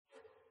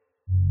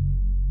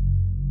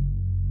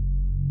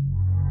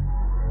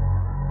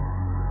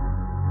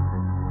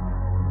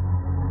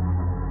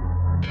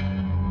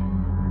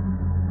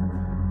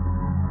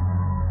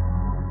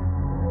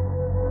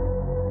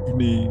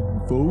morning,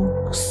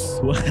 folks.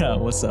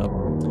 What's up?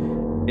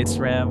 It's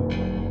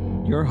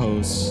Ram, your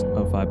host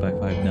of 5 by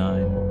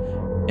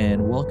 59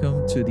 and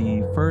welcome to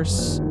the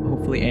first,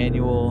 hopefully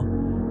annual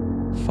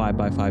 5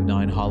 by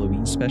 59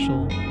 Halloween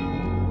special.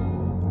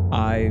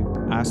 I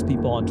asked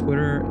people on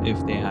Twitter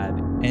if they had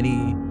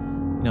any,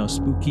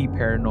 spooky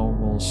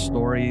paranormal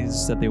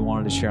stories that they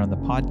wanted to share on the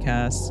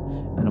podcast,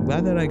 and I'm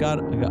glad that I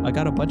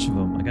got a bunch of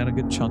them. I got a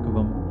good chunk of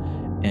them,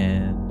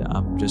 and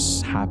I'm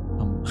just happy.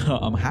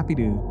 I'm happy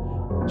to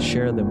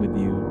share them with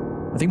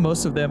you. I think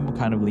most of them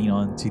kind of lean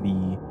on to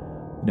the,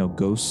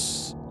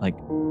 ghosts, like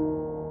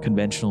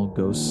conventional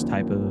ghost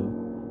type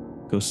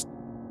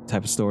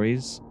of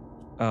stories.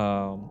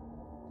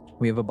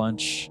 We have a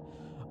bunch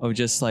of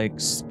just like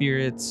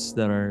spirits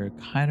that are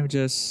kind of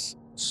just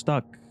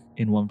stuck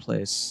in one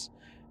place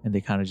and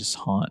they kind of just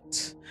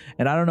haunt.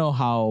 And I don't know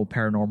how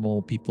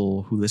paranormal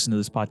people who listen to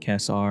this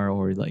podcast are,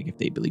 or like if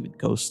they believe in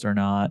ghosts or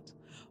not.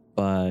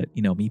 But,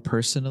 me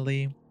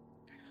personally,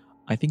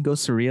 I think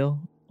ghosts are real,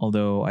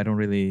 although I don't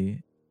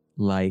really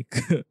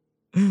like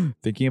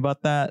thinking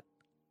about that.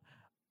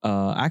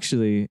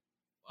 Actually,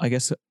 I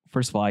guess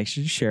first of all, I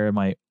should share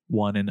my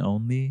one and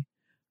only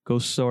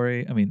ghost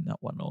story. I mean, not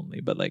one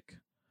only, but like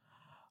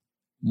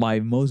my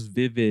most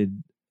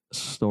vivid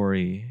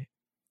story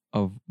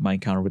of my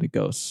encounter with a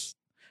ghost.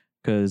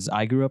 Because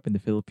I grew up in the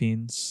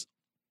Philippines,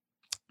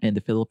 and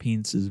the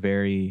Philippines is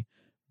very,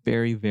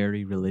 very,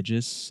 very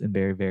religious and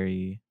very,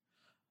 very,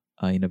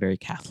 very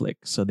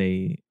Catholic. So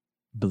they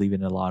believe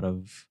in a lot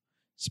of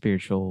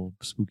spiritual,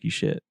 spooky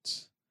shit.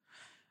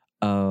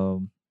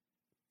 And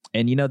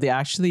they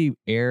actually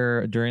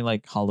air during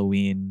like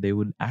Halloween. They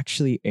would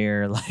actually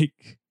air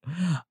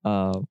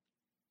uh,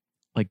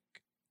 like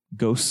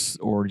ghosts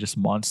or just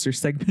monster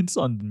segments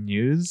on the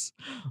news.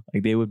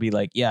 Like they would be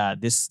like, yeah,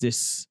 this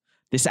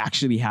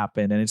actually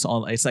happened, and it's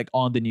like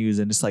on the news,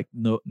 and it's like,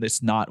 no,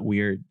 it's not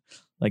weird.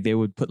 Like they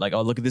would put like,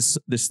 oh, look at this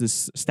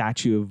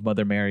statue of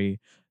Mother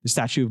Mary. The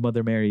statue of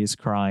Mother Mary is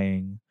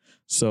crying,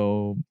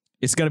 so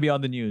it's gonna be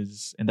on the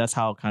news. And that's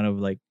how kind of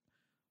like,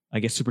 I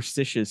guess,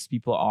 superstitious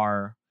people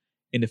are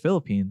in the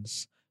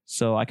Philippines.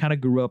 So I kind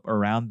of grew up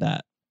around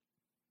that.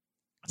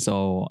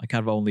 So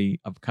I've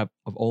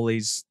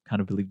always kind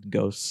of believed in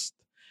ghosts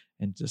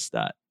and just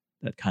that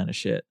kind of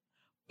shit.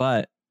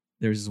 But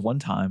there's this one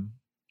time,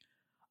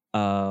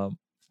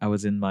 I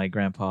was in my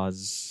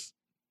grandpa's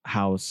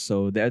house.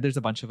 So there's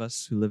a bunch of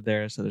us who live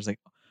there. So there's like,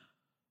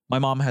 my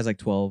mom has like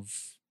 12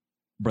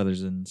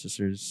 brothers and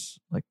sisters,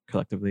 like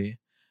collectively.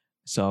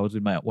 So I was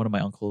with one of my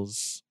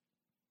uncles,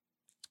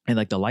 and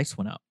like the lights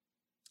went out.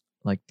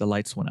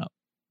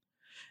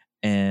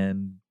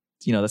 And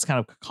that's kind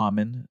of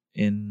common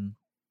in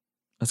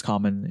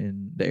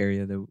the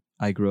area that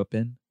I grew up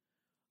in.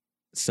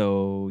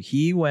 So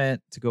he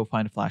went to go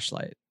find a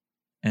flashlight,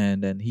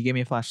 and then he gave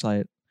me a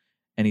flashlight,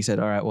 and he said,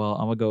 all right, well,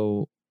 I'm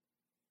gonna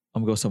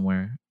go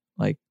somewhere,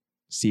 like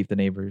see if the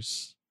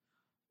neighbors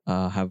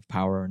have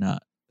power or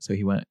not. So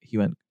he went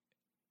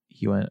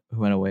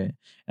away,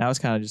 and I was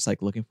kind of just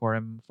like looking for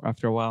him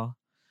after a while.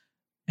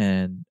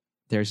 And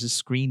there's this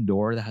screen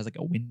door that has like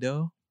a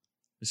window.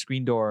 The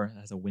screen door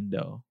has a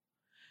window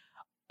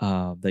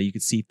that you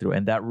could see through,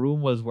 and that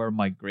room was where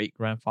my great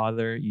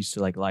grandfather used to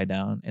like lie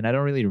down. And I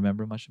don't really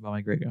remember much about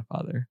my great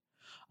grandfather.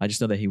 I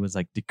just know that he was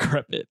like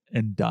decrepit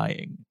and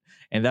dying,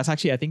 and that's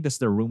actually, I think that's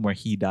the room where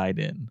he died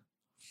in.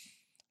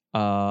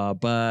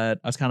 But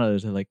I was kind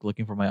of like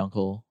looking for my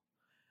uncle,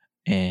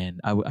 and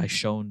I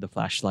shone the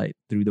flashlight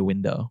through the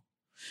window,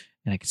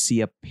 and I could see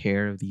a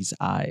pair of these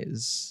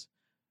eyes,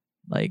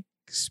 like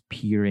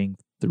peering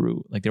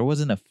through. Like there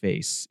wasn't a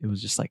face; it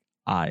was just like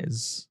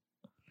eyes.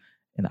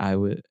 And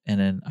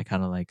then I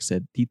kind of like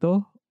said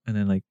Tito, and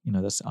then like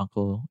that's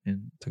uncle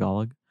in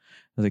Tagalog. I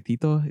was like,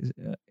 Tito,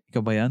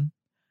 ikaw ba yan?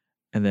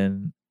 And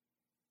then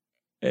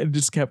it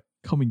just kept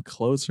coming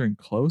closer and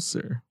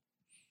closer.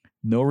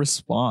 No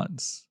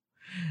response.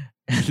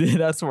 And then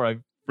that's where I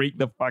freaked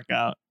the fuck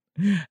out.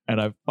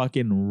 And I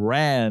fucking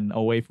ran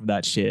away from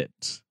that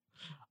shit.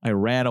 I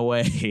ran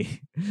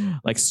away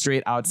like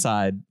straight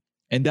outside.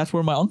 And that's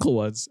where my uncle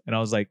was. And I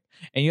was like,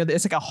 and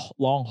it's like a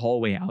long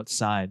hallway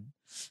outside.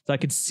 So I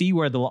could see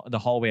where the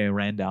hallway I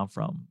ran down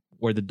from,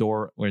 where the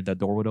door would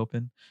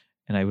open.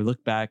 And I would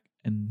look back,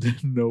 and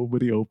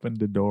nobody opened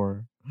the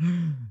door.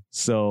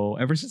 So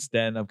ever since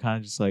then, I've kind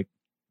of just like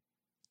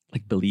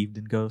believed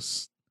in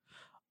ghosts.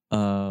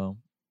 I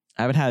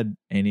haven't had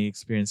any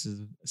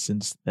experiences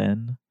since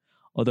then.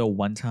 Although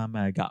one time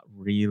I got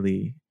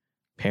really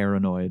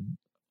paranoid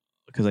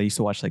because I used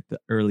to watch like the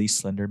early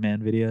Slender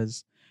Man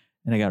videos,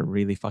 and I got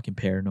really fucking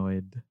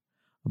paranoid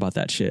about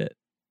that shit.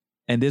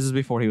 And this is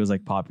before he was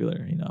like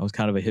popular. I was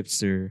kind of a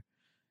hipster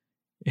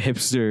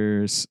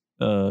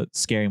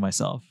scaring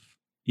myself.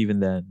 Even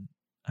then,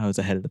 I was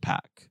ahead of the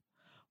pack.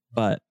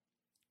 But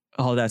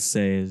all that to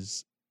say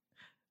is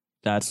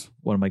that's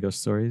one of my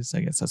ghost stories.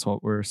 I guess that's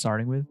what we're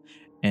starting with.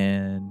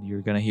 And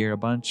you're going to hear a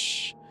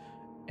bunch.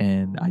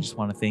 And I just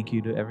want to thank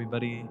you to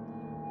everybody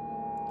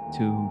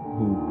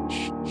who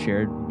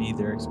shared with me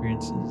their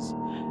experiences.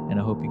 And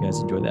I hope you guys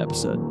enjoy the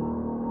episode.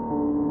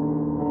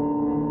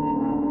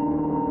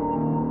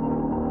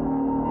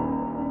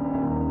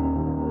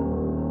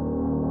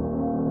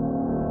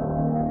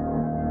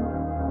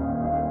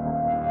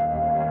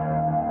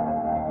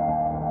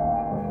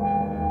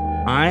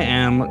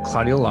 am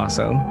Claudio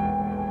Lasso.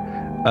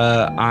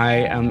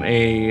 I am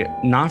a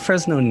not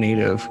Fresno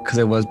native because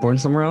I was born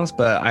somewhere else,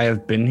 but I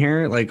have been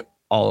here like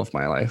all of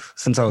my life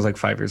since I was like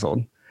 5 years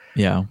old.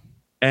 Yeah.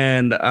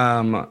 And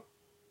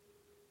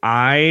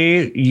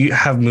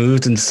have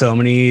moved in so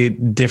many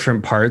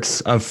different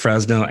parts of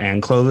Fresno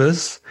and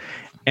Clovis,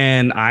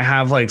 and I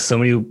have like so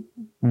many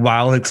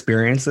wild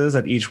experiences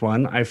at each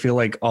one. I feel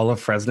like all of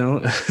Fresno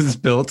is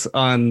built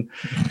on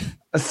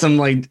some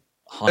like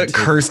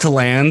curse to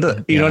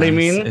land. You know what I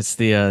mean? It's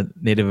the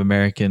Native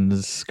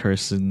Americans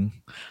cursing.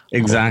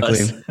 Exactly.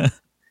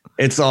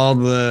 It's all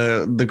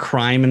the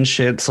crime and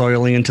shit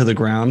soiling into the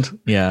ground.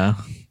 Yeah.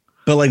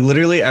 But like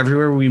literally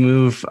everywhere we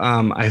move,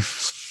 I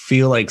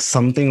feel like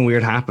something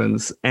weird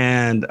happens.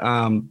 And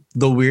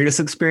the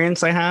weirdest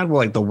experience I had, well,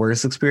 like the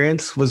worst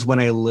experience, was when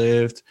I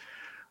lived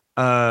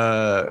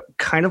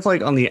kind of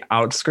like on the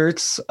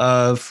outskirts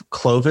of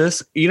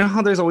Clovis. You know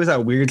how there's always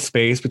that weird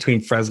space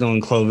between Fresno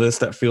and Clovis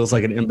that feels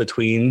like an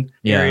in-between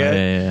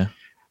area?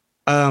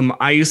 Yeah.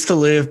 I used to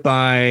live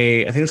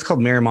by, I think it's called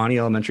Marimonte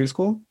Elementary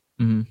School,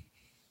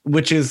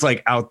 which is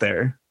like out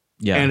there.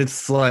 Yeah. And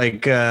it's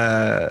like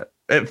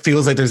it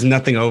feels like there's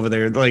nothing over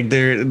there. Like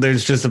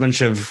there's just a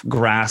bunch of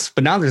grass,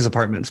 but now there's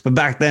apartments. But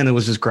back then it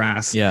was just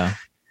grass. Yeah.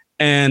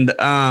 And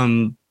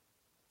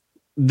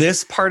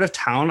this part of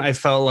town I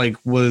felt like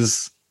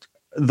was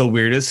the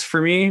weirdest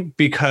for me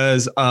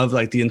because of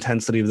like the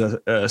intensity of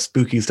the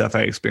spooky stuff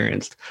I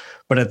experienced.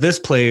 But at this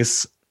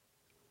place,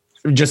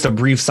 just a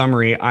brief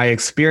summary, I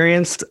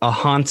experienced a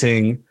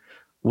haunting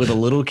with a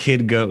little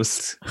kid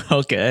ghost.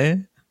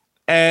 Okay.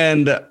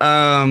 And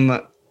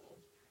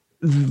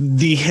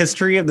the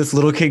history of this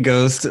little kid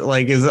ghost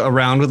like is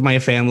around with my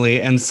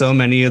family, and so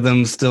many of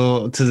them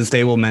still to this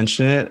day will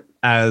mention it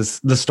as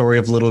the story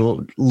of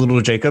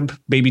little Jacob,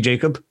 baby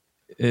Jacob.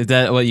 Is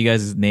that what you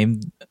guys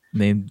named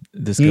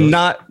this ghost?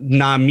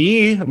 Not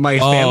me. My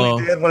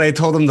family did when I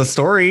told them the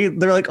story.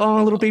 They're like,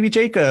 "Oh, little baby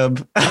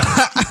Jacob."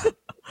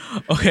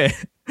 Okay.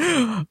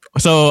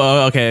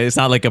 So okay, it's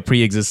not like a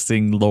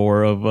pre-existing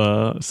lore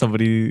of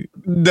somebody.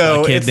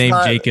 No, a kid named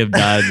Jacob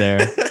died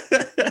there.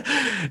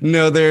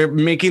 No, they're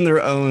making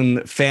their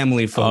own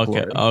family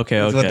folklore. Okay.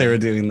 That's what they were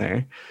doing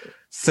there.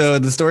 So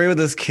the story with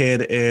this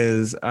kid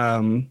is,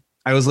 I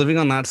was living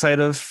on that side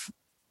of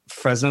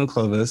Fresno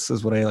Clovis,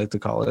 is what I like to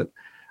call it.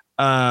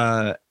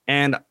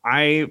 And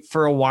I,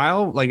 for a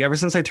while, like ever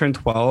since I turned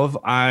 12,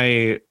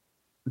 and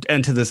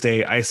to this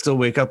day, I still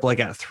wake up like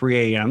at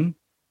 3 a.m.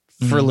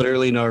 for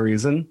literally no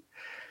reason.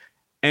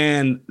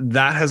 And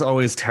that has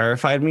always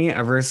terrified me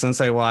ever since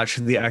I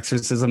watched The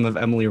Exorcism of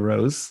Emily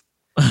Rose.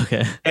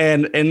 Okay.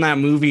 And in that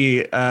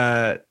movie,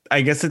 I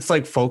guess it's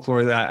like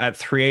folklore that at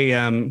 3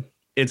 a.m.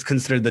 it's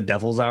considered the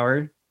devil's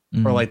hour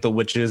or like the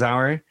witch's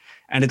hour.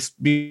 And it's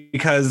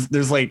because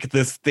there's like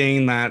this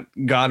thing that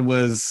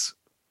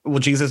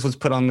Jesus was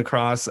put on the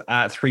cross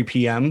at 3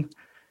 p.m.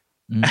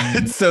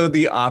 And so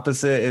the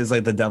opposite is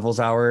like the devil's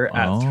hour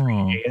at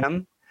 3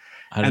 a.m.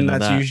 And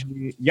that's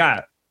usually,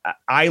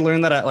 I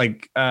learned that at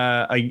like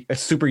a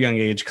super young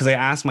age because I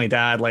asked my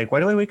dad, like, why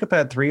do I wake up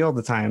at 3 all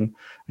the time?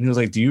 And he was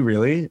like, do you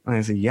really? And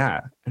I said,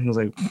 yeah. And he was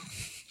like,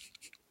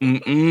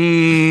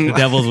 the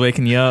devil's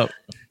waking you up.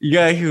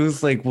 Yeah, he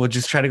was like, well,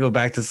 just try to go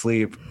back to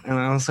sleep. And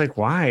I was like,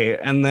 why?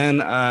 And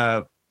then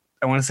I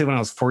want to say when I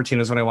was 14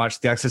 is when I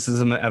watched The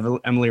Exorcism of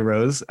Emily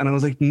Rose. And I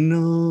was like,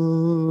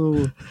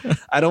 no,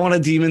 I don't want a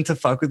demon to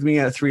fuck with me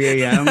at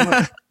 3 a.m.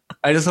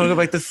 I just want to go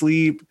back to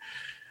sleep.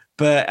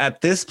 But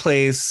at this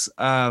place,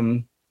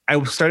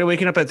 I started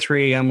waking up at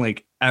 3 a.m.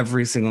 like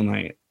every single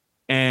night.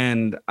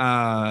 And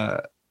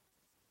I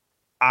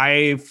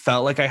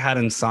felt like I had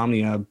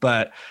insomnia,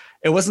 but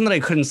it wasn't that I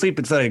couldn't sleep.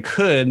 It's that I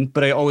could,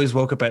 but I always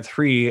woke up at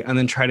 3 and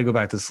then try to go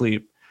back to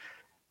sleep.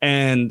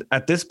 And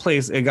at this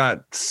place, it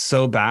got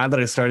so bad that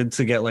I started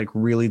to get like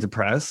really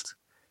depressed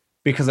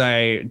because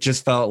I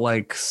just felt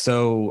like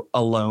so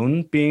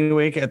alone being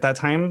awake at that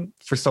time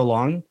for so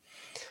long.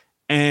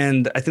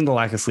 And I think the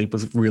lack of sleep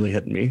was really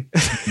hitting me.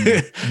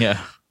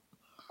 Yeah.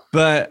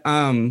 But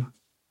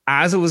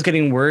as it was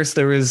getting worse,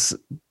 there was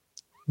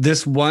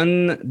this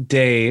one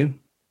day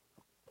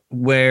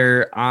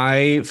where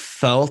I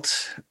felt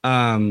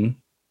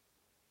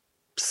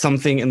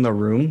something in the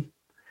room.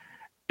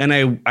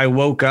 And I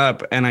woke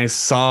up and I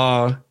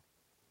saw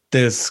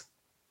this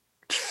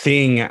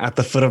thing at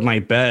the foot of my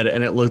bed,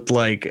 and it looked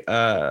like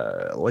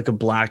a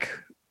black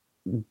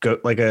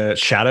goat, like a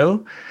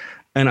shadow.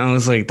 And I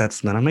was like,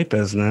 that's none of my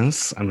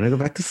business. I'm going to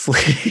go back to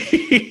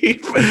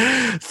sleep.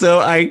 So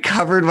I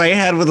covered my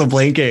head with a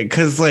blanket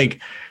because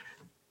like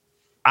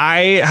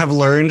I have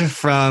learned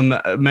from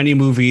many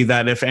movie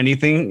that if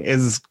anything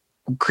is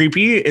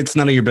creepy, it's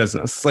none of your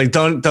business. Like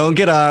don't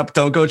get up,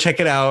 don't go check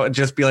it out.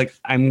 Just be like,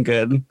 I'm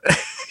good.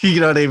 You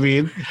know what I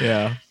mean?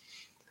 Yeah.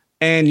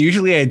 And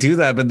usually I do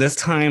that, but this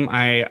time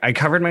I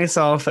covered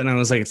myself and I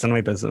was like, it's none of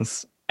my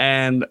business.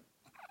 And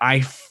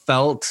I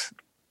felt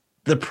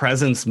the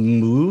presence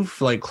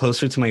move like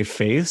closer to my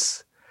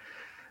face.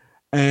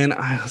 And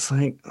I was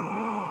like, oh,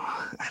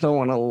 I don't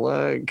want to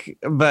look.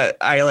 But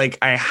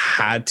I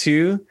had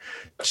to,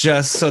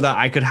 just so that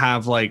I could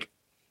have like,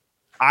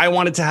 I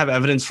wanted to have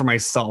evidence for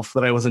myself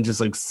that I wasn't just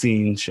like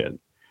seeing shit.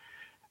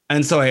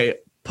 And so I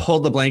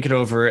pulled the blanket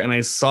over and I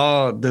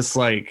saw this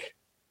like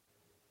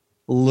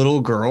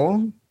little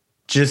girl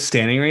just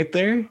standing right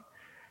there.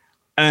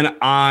 And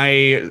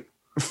I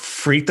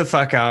freaked the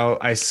fuck out.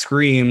 I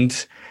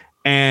screamed.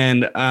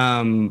 And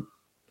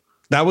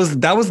that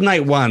was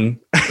night one.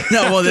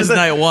 No, well, this is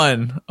night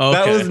one. Okay.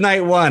 That was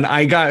night one.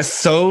 I got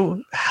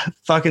so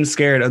fucking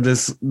scared of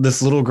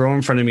this little girl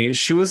in front of me.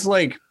 She was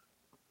like,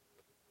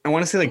 I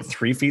want to say like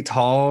 3 feet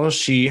tall.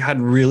 She had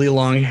really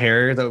long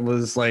hair that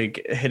was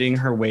like hitting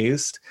her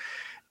waist.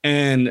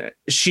 And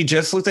she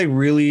just looked like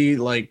really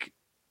like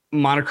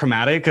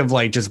monochromatic of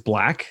like just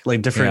black,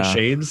 like different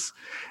shades.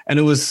 And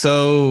it was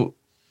so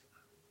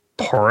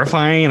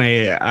horrifying.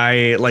 And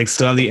I like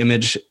still have the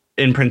image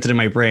imprinted in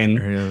my brain.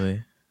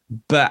 Really?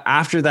 But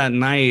after that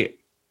night,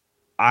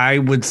 I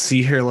would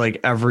see her like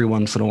every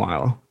once in a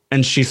while.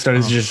 And she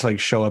started to just like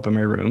show up in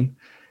my room.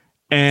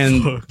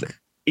 And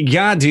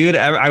yeah, dude,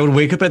 I would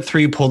wake up at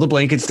 3, pull the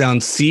blankets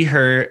down, see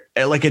her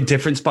at like a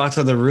different spots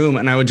of the room.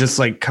 And I would just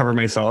like cover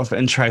myself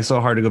and try so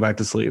hard to go back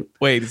to sleep.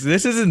 Wait,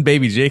 this isn't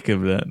baby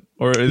Jacob then?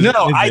 Or is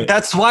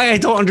that's why I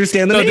don't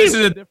understand the name. This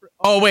is a different.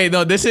 Oh, wait,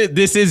 no, this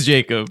is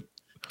Jacob.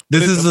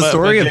 This is the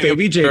story of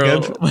baby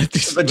Jacob, but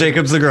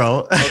Jacob's the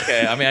girl.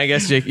 Okay, I mean, I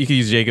guess you could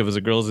use Jacob as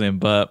a girl's name,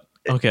 but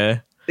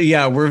okay.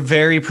 Yeah, we're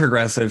very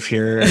progressive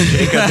here.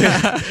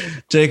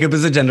 Jacob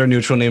is a gender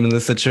neutral name in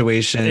this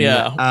situation.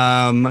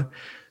 Yeah.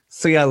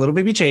 So yeah, little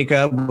baby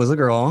Jacob was a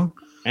girl,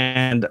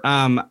 and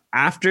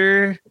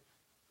after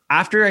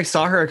I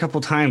saw her a couple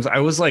times, I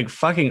was like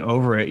fucking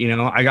over it. You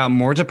know, I got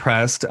more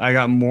depressed. I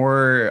got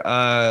more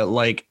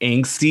like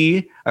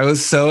angsty. I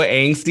was so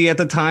angsty at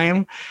the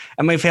time,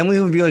 and my family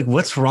would be like,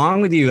 "What's wrong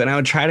with you?" And I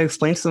would try to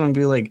explain to them and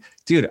be like,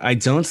 "Dude, I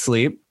don't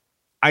sleep.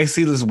 I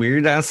see this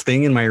weird ass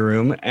thing in my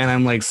room, and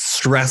I'm like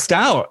stressed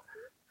out."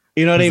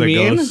 You know what I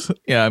mean?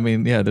 Yeah, I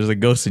mean, yeah. There's a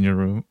ghost in your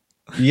room.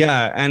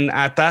 Yeah, and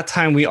at that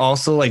time we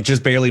also like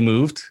just barely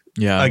moved.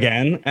 Yeah.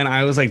 Again, and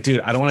I was like, dude,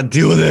 I don't want to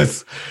deal with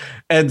this.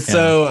 And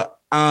so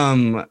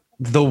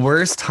the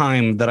worst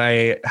time that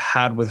I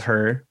had with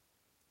her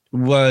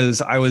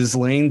was I was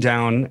laying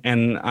down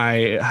and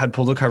I had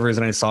pulled the covers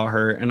and I saw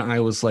her and I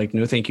was like,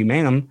 no, thank you,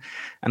 ma'am.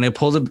 And I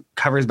pulled the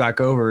covers back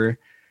over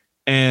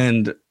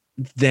and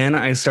then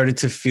I started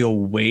to feel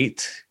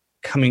weight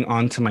coming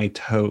onto my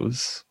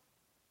toes.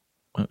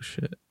 Oh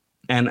shit.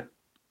 And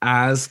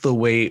as the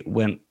weight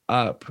went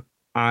up,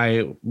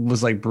 I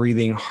was like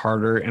breathing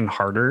harder and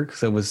harder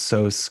because I was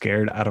so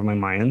scared out of my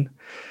mind.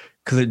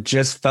 Because it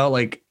just felt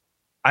like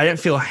I didn't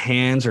feel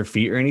hands or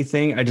feet or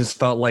anything. I just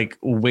felt like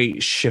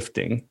weight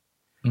shifting.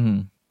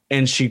 Mm-hmm.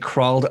 And she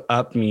crawled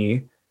up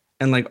me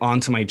and like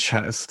onto my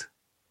chest.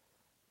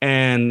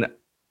 And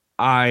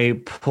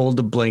I pulled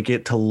the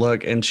blanket to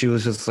look and she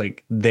was just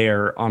like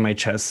there on my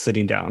chest,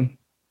 sitting down,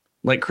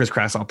 like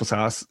crisscross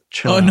applesauce.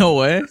 Oh, no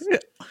way.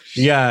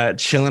 Yeah,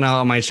 chilling out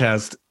on my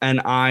chest.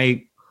 And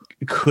I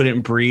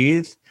couldn't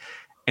breathe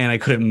and I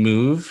couldn't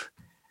move.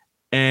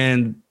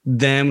 And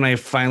then when I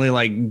finally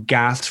like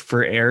gasped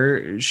for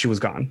air, she was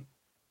gone.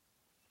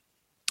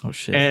 Oh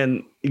shit.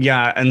 And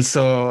yeah, and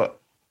so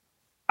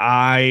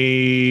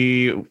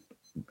I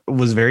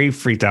was very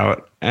freaked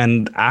out.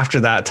 And after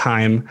that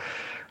time,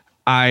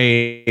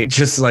 I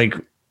just like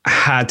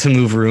had to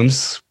move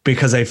rooms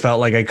because I felt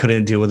like I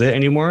couldn't deal with it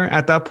anymore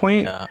at that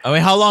point. Yeah. I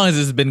mean, how long has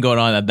this been going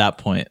on at that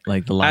point?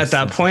 Like the last.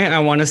 At that point, I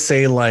want to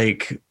say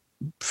like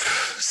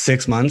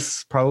 6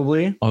 months,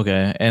 probably.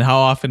 Okay. And how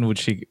often would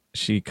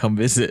she come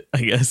visit?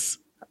 I guess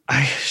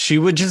she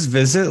would just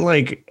visit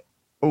like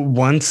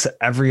once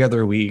every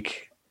other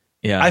week.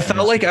 Yeah, I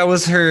felt like I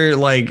was her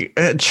like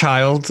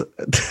child.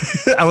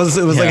 It was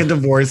like a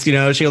divorce, you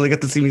know. She only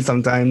got to see me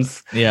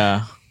sometimes.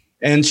 Yeah.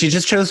 And she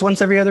just chose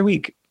once every other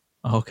week.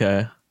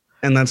 Okay.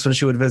 And that's when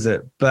she would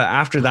visit. But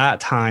after that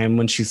time,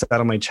 when she sat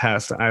on my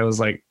chest, I was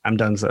like, I'm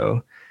done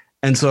so.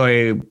 And so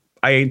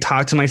I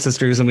talked to my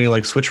sisters and we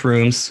like switched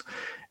rooms.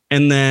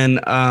 And then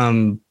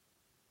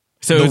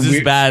so it was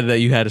this bad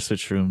that you had to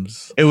switch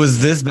rooms. It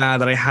was this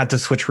bad that I had to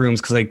switch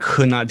rooms because I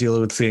could not deal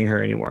with seeing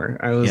her anymore.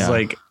 I was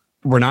like,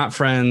 we're not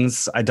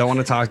friends. I don't want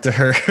to talk to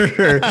her.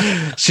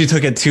 She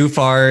took it too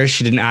far.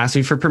 She didn't ask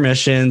me for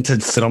permission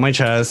to sit on my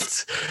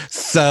chest.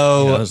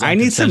 So I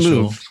need to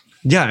move.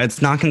 Yeah,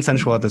 it's not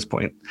consensual at this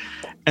point.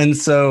 And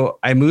so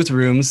I moved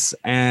rooms.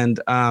 And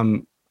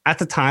at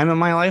the time in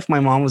my life, my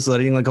mom was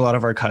letting like a lot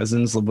of our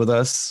cousins live with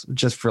us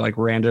just for like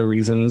random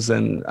reasons.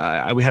 And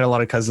we had a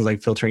lot of cousins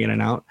like filtering in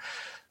and out.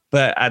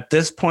 But at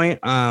this point,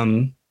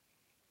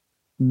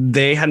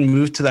 they had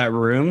moved to that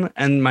room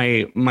and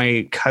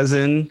my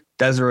cousin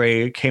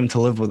Desiree came to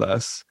live with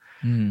us.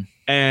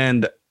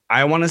 And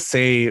I want to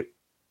say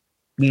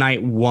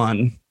night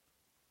one,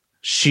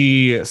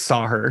 she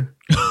saw her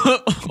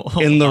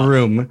in the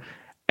room.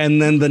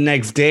 And then the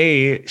next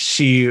day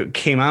she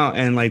came out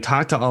and like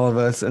talked to all of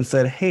us and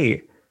said,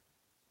 hey,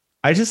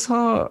 I just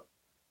saw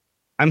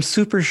I'm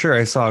super sure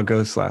I saw a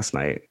ghost last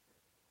night.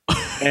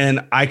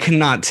 And I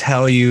cannot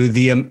tell you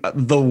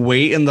the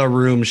weight in the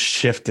room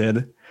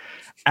shifted.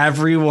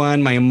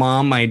 Everyone, my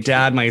mom, my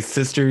dad, my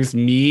sisters,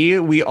 me,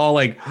 we all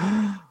like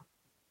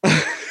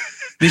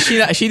Did she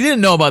not, she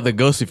didn't know about the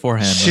ghost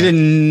beforehand. She did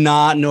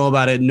not know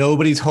about it.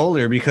 Nobody told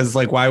her because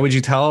like why would you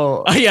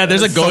tell? Oh yeah,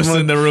 there's a ghost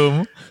in the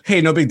room.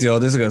 Hey, no big deal.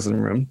 There's a ghost in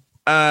the room.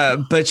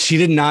 But she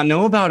did not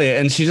know about it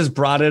and she just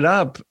brought it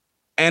up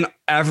and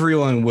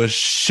everyone was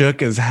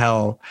shook as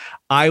hell.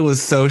 I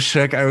was so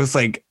shook. I was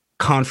like,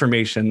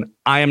 confirmation.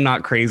 I am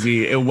not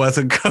crazy. It was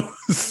a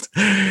ghost.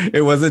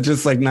 It wasn't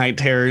just like night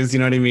terrors. You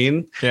know what I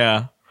mean?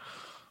 Yeah.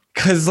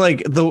 Cause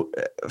like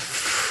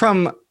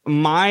from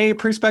my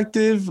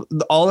perspective,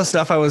 all the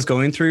stuff I was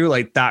going through,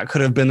 like that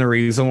could have been the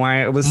reason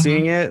why I was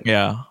seeing it.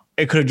 Yeah.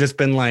 It could have just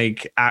been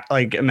like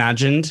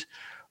imagined.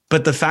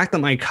 But the fact that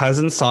my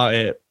cousin saw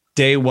it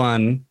day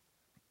one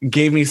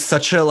gave me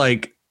such a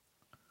like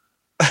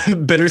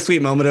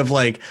bittersweet moment of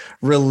like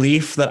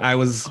relief that I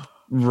was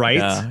right.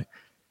 Yeah.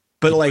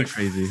 But like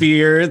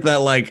fear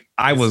that like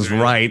I was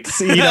right,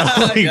 you know,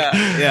 like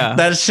yeah.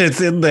 That shit's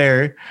in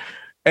there.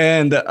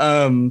 And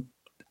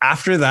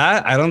after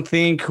that, I don't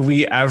think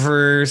we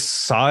ever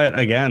saw it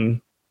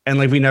again. And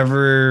like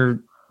there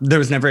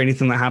was never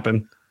anything that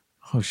happened.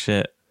 Oh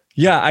shit.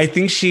 Yeah, I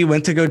think she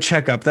went to go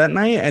check up that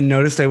night and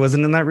noticed I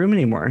wasn't in that room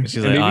anymore.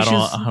 She's like, I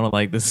don't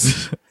like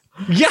this.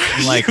 Yeah.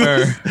 I'm like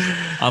her.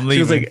 I'm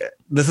leaving. She was like,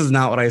 this is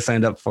not what I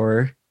signed up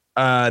for.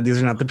 These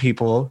are not the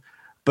people.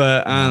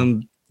 But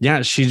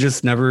yeah, she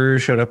just never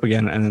showed up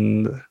again,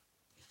 and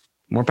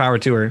more power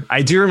to her.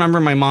 I do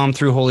remember my mom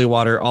threw holy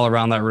water all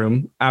around that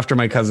room after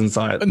my cousin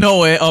saw it. No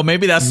way. Oh,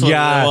 maybe that's what it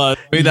was.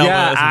 Maybe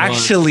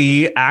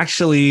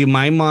Actually,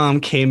 my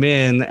mom came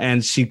in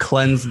and she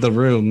cleansed the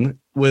room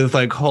with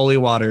like holy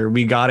water.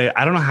 We got it.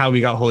 I don't know how we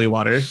got holy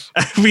water.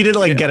 We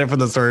didn't like get it from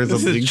the store or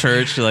something. This is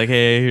church. Like,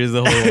 hey, here's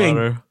the holy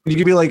water. You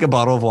give me like a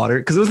bottle of water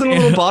because it was in a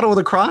little bottle with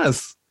a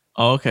cross.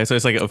 Oh, okay. So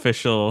it's like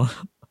official.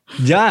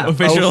 Yeah.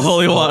 Official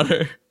holy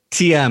water.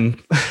 TM.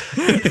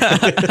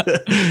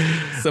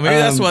 So maybe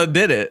that's what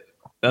did it.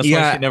 That's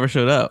why she never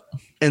showed up.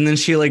 And then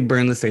she like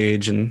burned the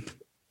sage and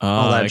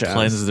all that jazz.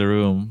 Cleanses the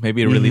room.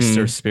 Maybe it released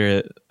her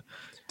spirit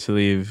to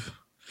leave.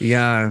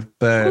 Yeah,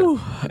 but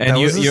and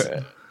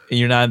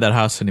you're not in that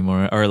house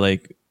anymore. Or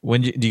like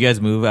when do you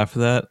guys move after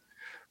that?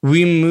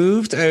 We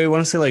moved, I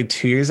want to say like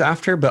 2 years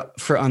after, but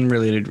for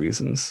unrelated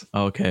reasons.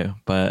 Okay,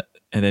 and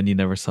then you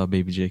never saw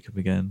baby Jacob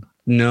again.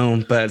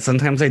 No, but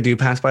sometimes I do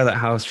pass by that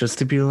house just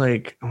to be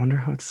like, I wonder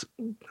how it's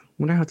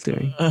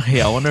doing.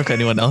 Yeah, I wonder if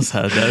anyone else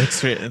has that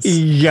experience.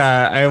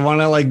 Yeah, I want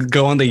to like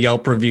go on the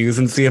Yelp reviews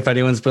and see if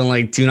anyone's been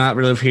like, do not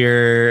live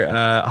here,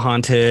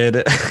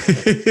 haunted.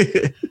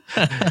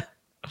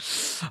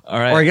 All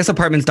right. Or I guess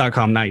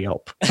apartments.com, not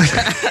Yelp.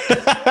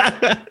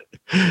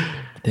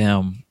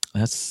 Damn,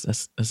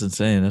 that's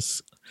insane.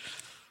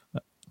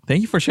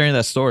 Thank you for sharing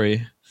that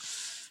story.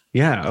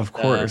 Yeah, of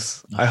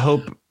course. I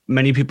hope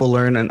many people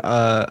learn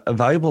a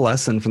valuable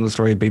lesson from the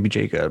story of baby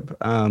Jacob.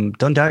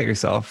 Don't doubt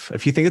yourself.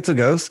 If you think it's a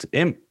ghost,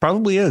 it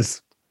probably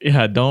is.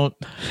 Yeah, don't.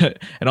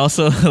 And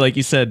also, like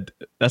you said,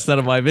 that's none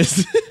of my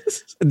business.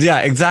 Yeah,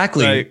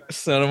 exactly. Like,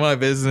 it's none of my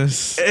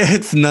business.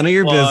 It's none of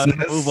your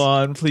business. Move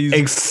on, please.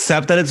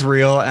 Accept that it's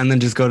real and then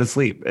just go to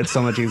sleep. It's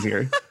so much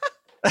easier.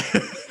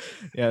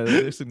 Yeah,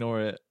 just ignore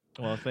it.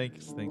 Well,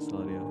 thanks,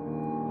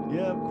 Claudio.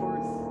 Yeah, of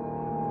course.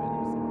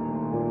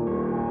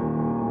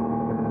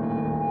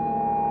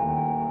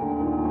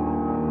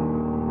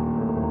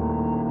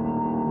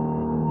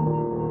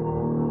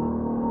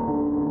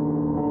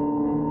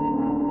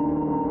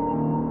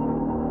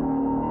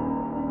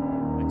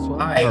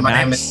 Hi, my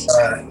name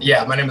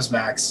is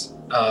Max.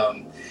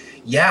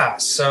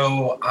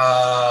 So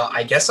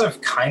I guess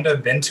I've kind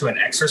of been to an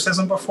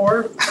exorcism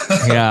before.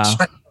 Yeah.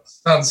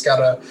 sounds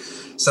kind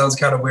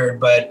of weird,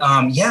 but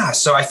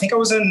so I think I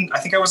was in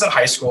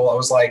high school. I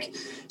was like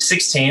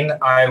 16.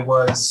 I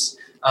was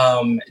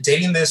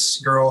dating this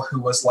girl who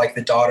was like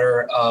the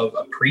daughter of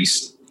a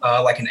priest,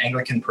 like an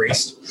Anglican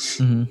priest.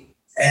 Mm-hmm.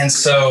 And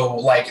so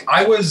like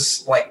I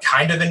was like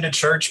kind of into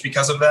church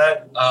because of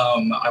that.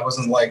 I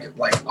wasn't like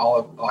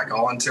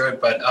all into it,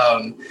 but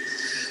I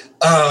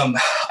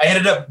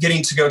ended up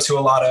getting to go to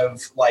a lot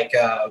of like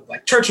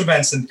church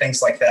events and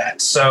things like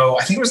that. So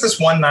I think it was this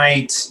one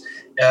night,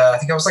 I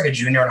think I was like a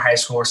junior in high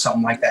school or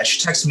something like that.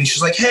 She texted me.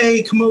 She's like,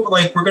 hey, come over.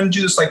 Like, we're going to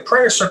do this like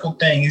prayer circle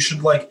thing. You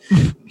should like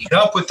meet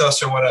up with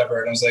us or whatever.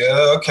 And I was like,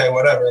 oh, okay,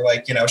 whatever.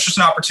 Like, you know, it's just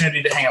an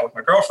opportunity to hang out with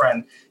my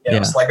girlfriend. You know,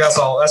 it's like, that's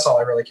all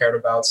I really cared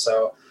about.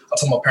 So I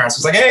told my parents, I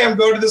was like, hey, I'm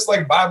going to this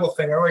like Bible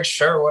thing. They're like,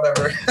 sure,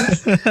 whatever.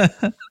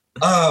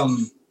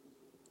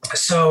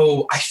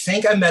 So I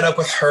think I met up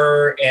with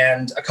her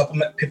and a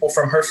couple people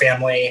from her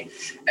family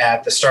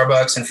at the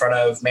Starbucks in front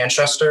of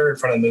Manchester, in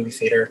front of the movie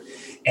theater.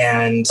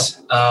 And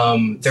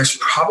there's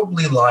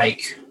probably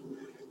like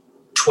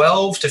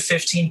 12 to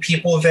 15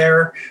 people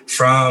there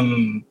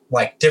from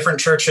like different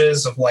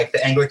churches of like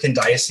the Anglican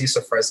Diocese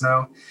of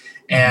Fresno.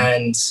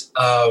 And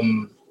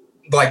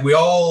like we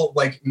all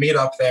like meet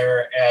up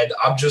there, and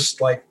I'm just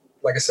like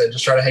like I said,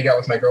 just try to hang out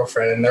with my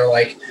girlfriend. And they're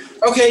like,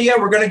 okay, yeah,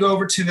 we're going to go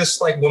over to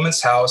this like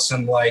woman's house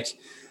and like,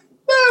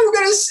 we're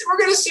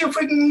gonna see if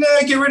we can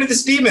get rid of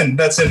this demon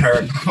that's in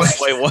her. Like,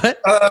 Wait,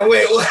 what?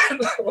 Wait,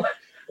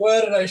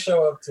 what did I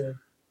show up to?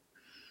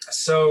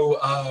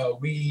 So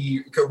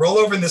we could roll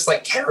over in this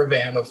like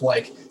caravan of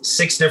like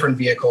 6 different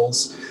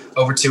vehicles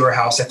over to her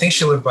house. I think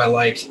she lived by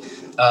like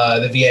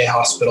the VA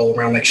hospital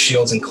around like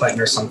Shields and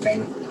Clinton or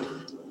something.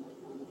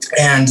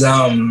 And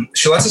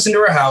she lets us into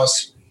her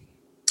house.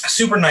 A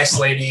super nice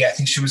lady. I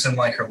think she was in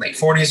like her late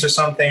 40s or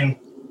something.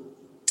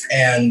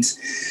 And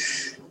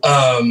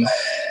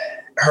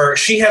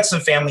she had some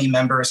family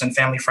members and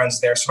family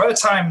friends there. So by the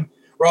time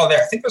we're all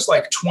there, I think there's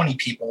like 20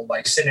 people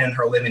like sitting in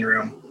her living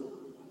room.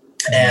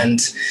 And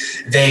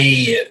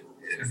they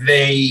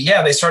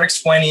start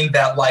explaining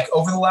that like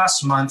over the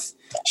last month,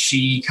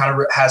 she kind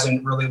of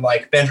hasn't really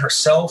like been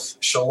herself.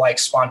 She'll like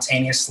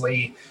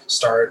spontaneously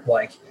start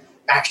like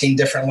acting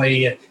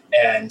differently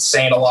and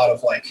saying a lot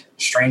of like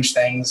strange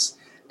things.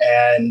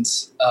 And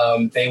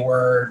they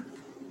were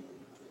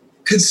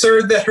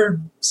concerned that her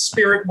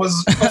spirit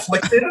was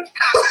afflicted.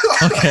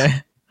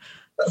 Okay.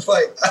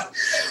 like I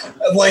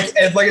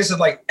said,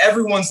 like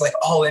everyone's like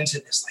all into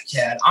this. Like,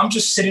 yeah, I'm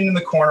just sitting in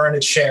the corner in a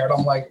chair, and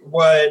I'm like,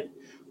 what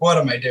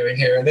am I doing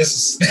here?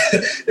 This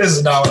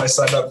is not what I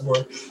signed up for.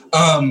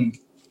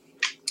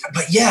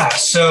 But yeah,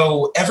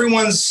 so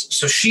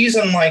she's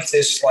in like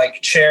this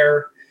like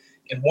chair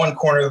in one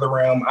corner of the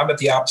room. I'm at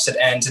the opposite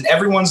end, and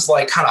everyone's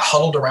like kind of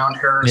huddled around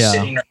her,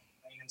 sitting and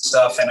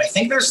stuff. And I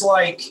think there was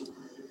like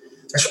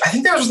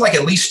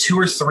at least 2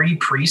 or 3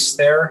 priests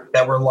there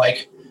that were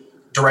like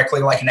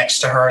directly like next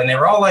to her, and they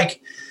were all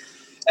like,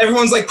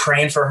 everyone's like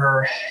praying for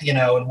her, you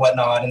know, and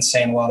whatnot, and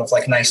saying a lot of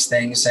like nice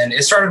things. And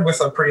it started with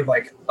a pretty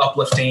like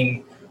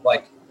uplifting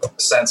like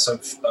sense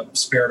of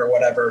spirit or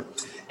whatever.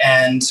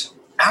 And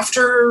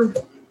after,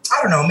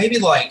 I don't know, maybe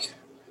like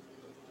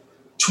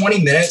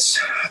 20 minutes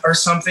or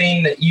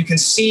something, you can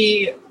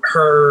see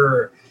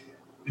her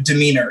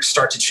demeanor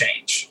start to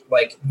change,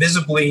 like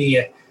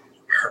visibly.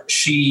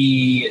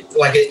 She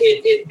like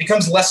it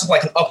becomes less of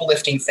like an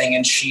uplifting thing,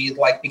 and she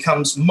like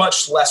becomes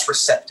much less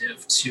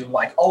receptive to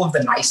like all of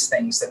the nice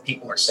things that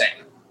people are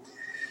saying.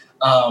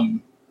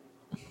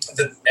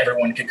 That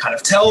everyone could kind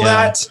of tell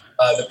that.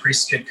 The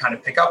priests could kind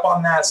of pick up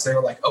on that, so they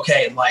were like,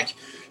 okay, like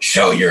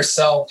show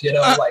yourself, you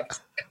know, like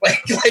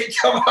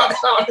come on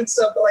out and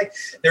stuff. But, like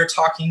they're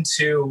talking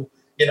to,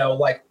 you know,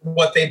 like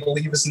what they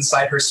believe is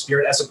inside her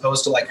spirit as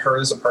opposed to like her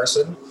as a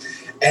person.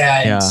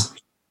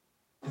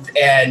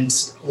 And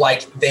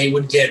like they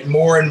would get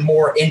more and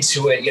more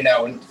into it, you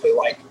know, and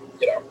like,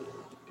 you know,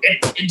 in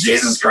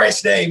Jesus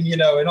Christ's name, you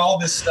know, and all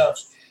this stuff.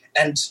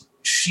 And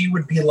she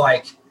would be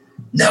like,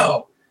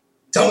 no,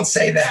 don't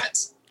say that.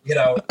 You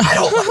know, I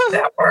don't like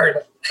that word.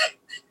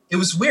 It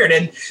was weird.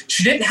 And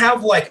she didn't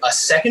have like a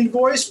second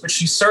voice, but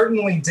she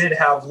certainly did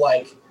have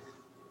like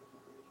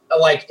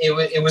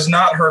it was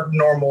not her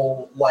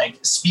normal like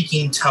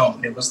speaking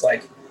tone. It was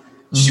like,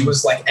 she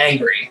was like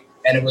angry,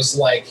 and it was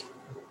like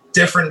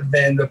different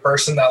than the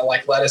person that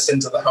like let us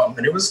into the home.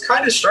 And it was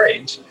kind of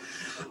strange.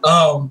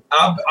 I'm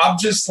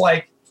just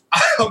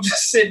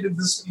sitting in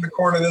the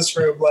corner of this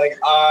room. Like,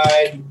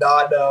 I do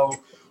not know.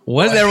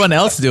 What is everyone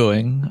else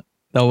doing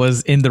that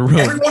was in the room?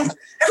 Everyone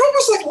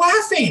was like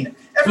laughing.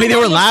 They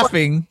were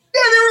laughing. Like,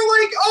 yeah, they were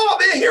like, oh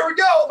man, here we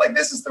go. Like,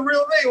 this is the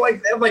real thing.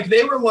 Like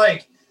they were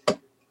like,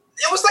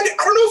 it was like, I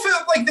don't know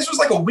if like this was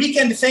like a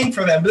weekend thing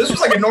for them, but this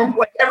was like a normal,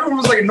 like everyone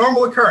was like a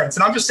normal occurrence.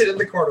 And I'm just sitting in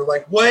the corner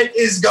like, what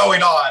is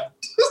going on?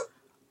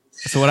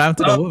 So what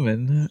happened to the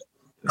woman?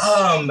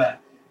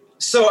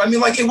 So I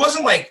mean, like, it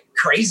wasn't like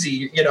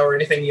crazy, you know, or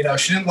anything, you know.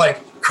 She didn't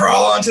like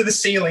crawl onto the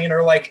ceiling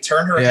or like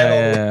turn her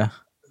head over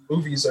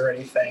movies or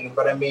anything.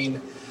 But I mean,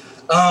 you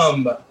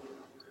know,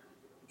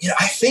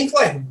 I think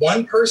like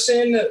one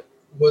person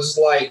was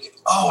like,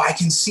 oh, I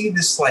can see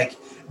this like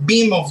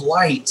beam of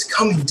light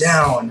coming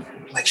down,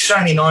 like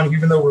shining on,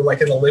 even though we're like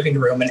in the living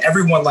room, and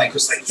everyone like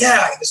was like,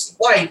 yeah, this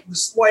light,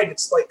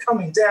 it's like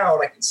coming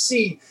down. I can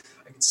see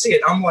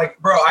it. I'm like,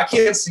 bro, I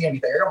can't see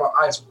anything. I got my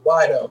eyes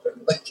wide open.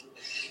 Like,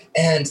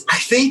 and I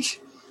think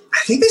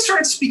they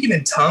started speaking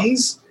in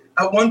tongues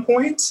at one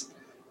point,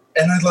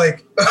 and I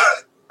like,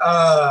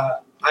 I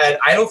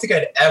don't think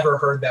I'd ever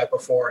heard that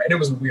before, and it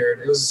was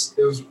weird. It was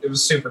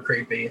super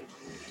creepy.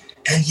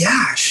 And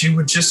yeah, she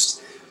would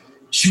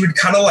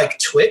kind of like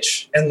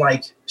twitch and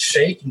like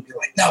shake and be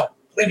like, no,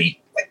 let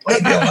me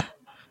be alone.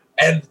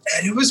 And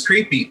it was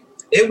creepy.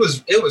 It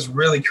was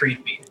really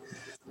creepy.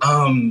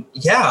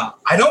 Yeah,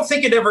 I don't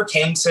think it ever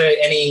came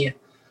to any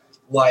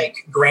like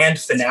grand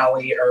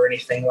finale or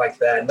anything like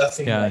that.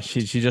 Nothing. Yeah, like,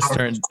 she just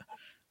turned.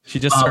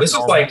 This was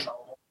like,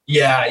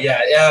 yeah.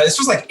 This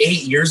was like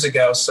 8 years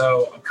ago,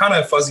 so I'm kind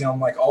of fuzzy on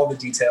like all the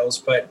details.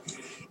 But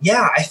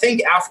yeah, I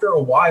think after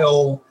a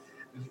while,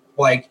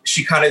 like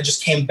she kind of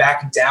just came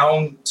back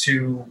down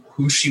to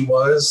who she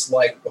was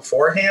like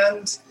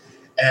beforehand,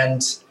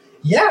 and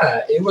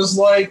yeah, it was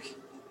like,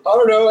 I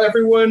don't know,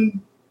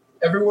 everyone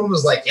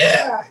was like,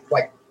 yeah,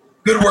 like,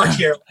 good work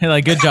here. Hey,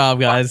 like, good job,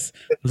 guys.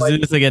 Let's do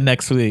this again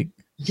next week.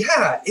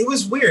 Yeah, it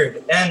was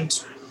weird. And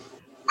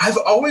I've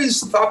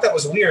always thought that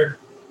was weird.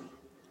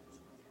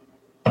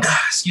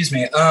 Excuse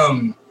me.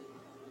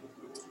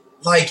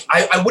 Like,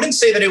 I wouldn't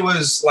say that it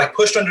was like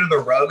pushed under the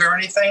rug or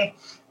anything,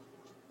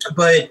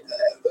 but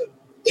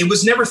it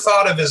was never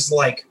thought of as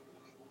like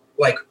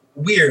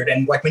weird.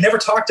 And like, we never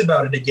talked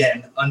about it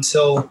again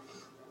until.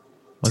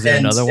 Was there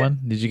another one?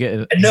 Did you get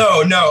it?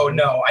 No.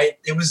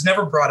 It was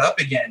never brought up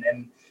again.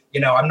 And, you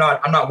know, I'm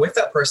not with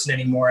that person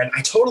anymore. And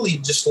I totally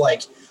just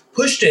like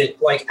pushed it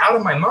like out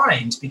of my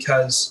mind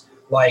because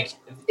like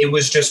it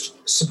was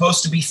just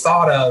supposed to be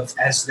thought of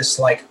as this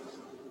like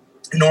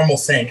normal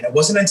thing. And it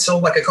wasn't until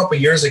like a couple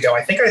years ago,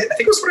 I think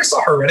it was when I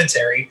saw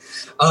Hereditary,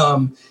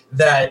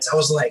 that I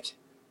was like,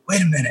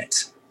 wait a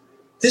minute,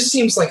 this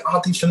seems like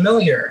oddly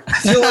familiar. I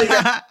feel like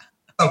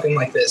something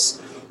like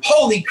this.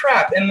 Holy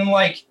crap. And then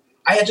like,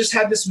 I had just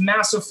had this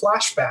massive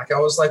flashback. I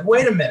was like,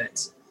 wait a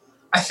minute.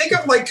 I think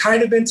I've like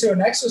kind of been to an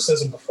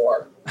exorcism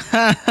before.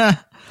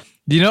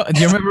 Do you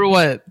remember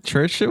what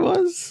church it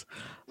was?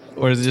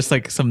 Or is it just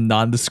like some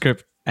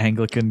nondescript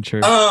Anglican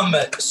church?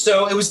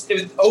 So it was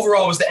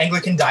overall it was the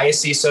Anglican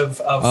Diocese of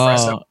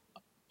Fresno.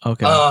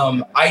 Okay.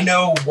 I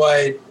know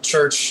what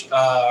church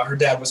her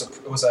dad was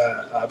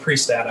a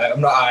priest at. I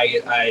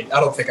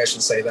don't think I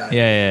should say that.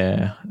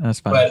 Yeah. That's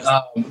fine. But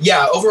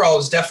yeah, overall it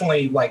was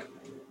definitely like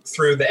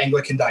through the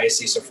Anglican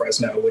Diocese of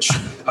Fresno, which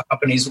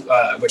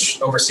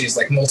which oversees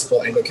like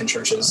multiple Anglican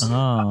churches.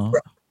 Oh.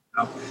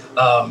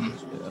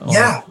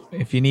 Yeah.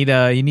 If you need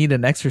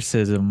an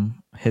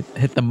exorcism,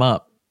 hit them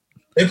up.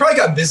 They probably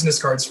got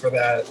business cards for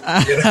that.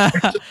 You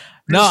know?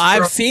 No,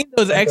 I've seen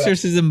those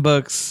exorcism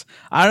books.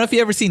 I don't know if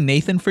you ever seen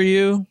Nathan For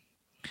You,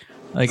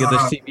 like the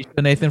TV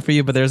show Nathan For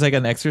You, but there's like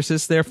an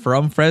exorcist there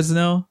from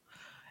Fresno.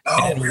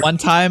 And Really? one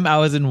time I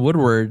was in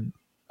Woodward,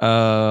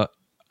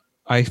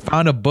 I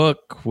found a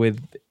book with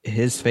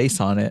his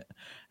face on it,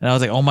 and I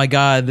was like, "Oh my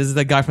god, this is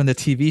the guy from the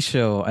TV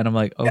show!" And I'm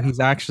like, "Oh, he's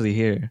actually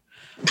here."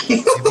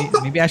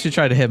 Maybe I should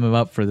try to hit him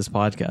up for this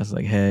podcast.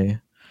 Like, hey,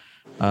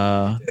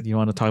 do you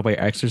want to talk about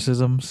your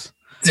exorcisms?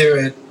 Do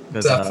it.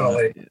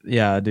 Definitely.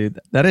 Yeah, dude.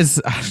 That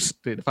is,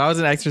 dude, if I was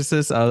an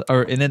exorcist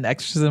or in an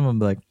exorcism, I'm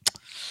like,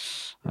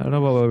 I don't know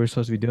what we're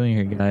supposed to be doing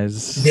here,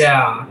 guys.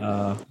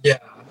 Yeah. Yeah.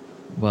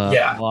 But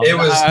yeah. Well,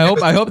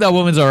 I hope that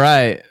woman's all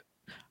right.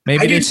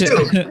 Maybe they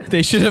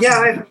should have.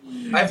 Yeah,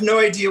 I have no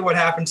idea what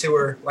happened to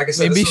her. Like I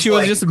said, maybe she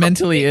was just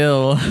mentally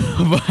ill.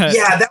 But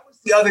yeah, that was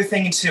the other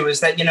thing too. Is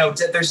that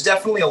there's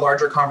definitely a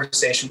larger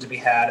conversation to be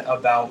had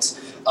about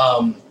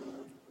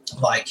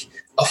like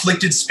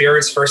afflicted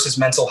spirits versus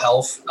mental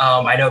health.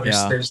 I know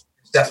there's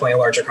definitely a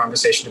larger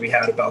conversation to be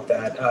had about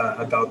that,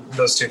 about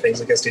those two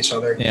things against each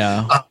other.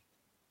 Yeah.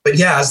 But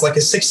yeah, as like a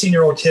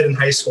 16-year-old kid in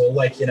high school,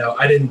 like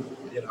I didn't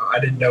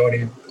know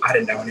any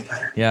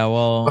better. Yeah,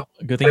 well,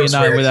 good thing you're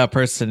not with that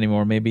person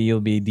anymore. Maybe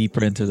you'll be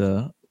deeper into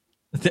the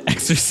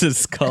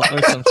Exorcist cult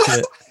or some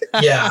shit.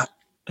 Yeah.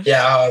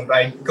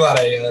 I'm glad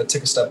I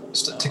took a step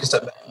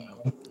back.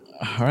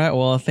 All right.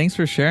 Well, thanks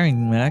for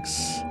sharing, Max.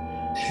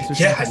 Thanks for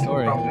sharing the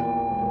story. No problem.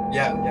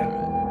 Yeah.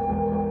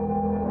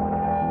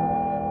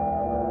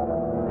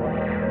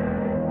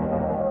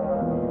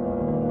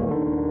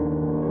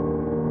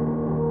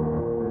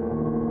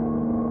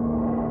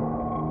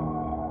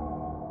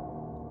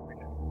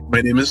 My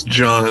name is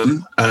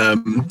John.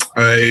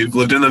 I've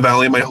lived in the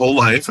Valley my whole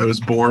life. I was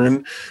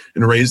born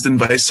and raised in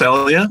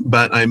Visalia,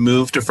 but I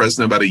moved to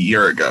Fresno about a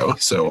year ago.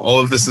 So all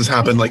of this has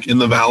happened like in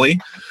the Valley.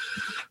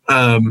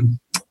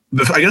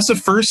 I guess the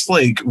first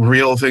like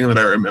real thing that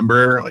I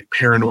remember, like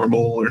paranormal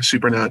or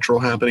supernatural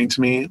happening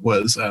to me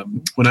was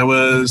when I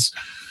was,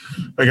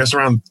 I guess,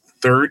 around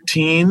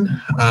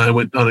 13. I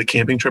went on a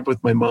camping trip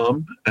with my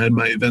mom and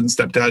my then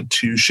stepdad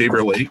to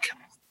Shaver Lake.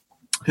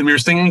 And we were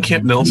staying in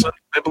Camp Nelson,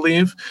 I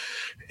believe.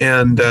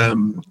 And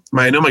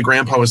I know my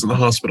grandpa was in the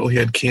hospital. He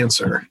had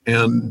cancer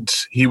and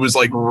he was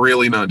like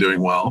really not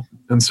doing well.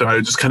 And so I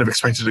just kind of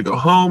expected to go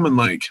home and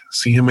like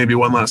see him maybe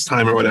one last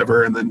time or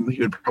whatever. And then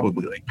he would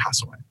probably like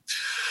pass away.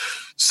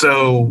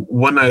 So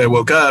one night I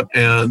woke up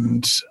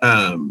and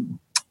my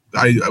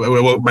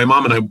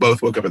mom and I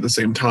both woke up at the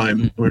same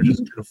time. We were just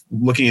kind of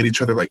looking at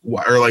each other like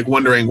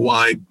wondering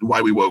why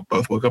we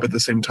both woke up at the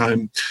same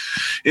time.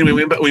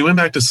 Anyway, we went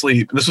back to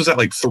sleep. And this was at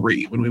like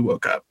 3 when we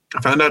woke up. I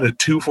found out at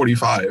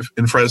 2:45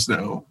 in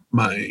Fresno,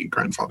 my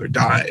grandfather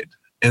died.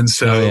 And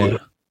so it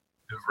was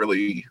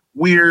really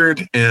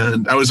weird.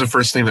 And that was the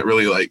first thing that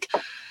really like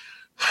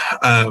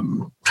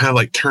kind of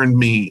like turned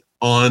me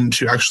on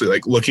to actually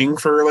like looking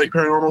for like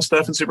paranormal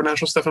stuff and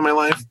supernatural stuff in my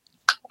life.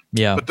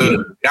 Yeah. But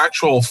the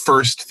actual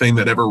first thing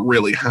that ever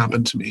really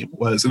happened to me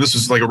was, and this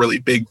was like a really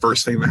big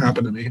first thing that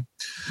happened to me,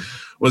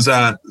 was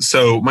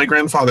so my other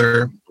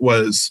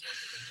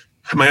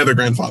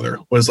grandfather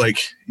was like,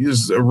 he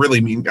was a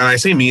really mean, and I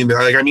say mean, but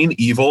like I mean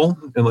evil,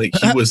 and like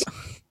he was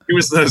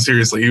no,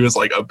 seriously, he was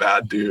like a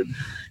bad dude.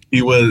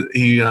 He lived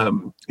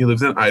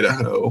in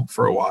Idaho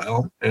for a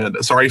while, and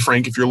sorry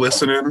Frank if you're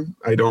listening,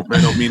 I don't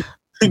mean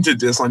to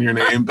diss on your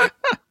name, but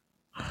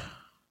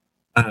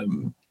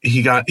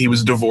he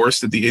was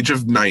divorced at the age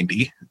of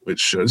 90, which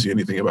shows you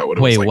anything about what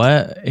it Wait, was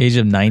like. what? Age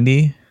of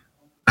 90?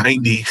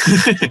 90.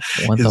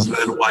 What His the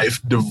then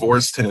wife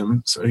divorced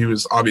him, so he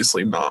was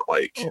obviously not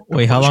like.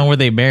 Wait, how long were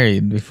they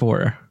married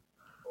before?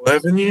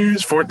 11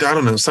 years, I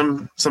don't know,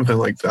 something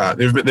like that.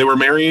 They were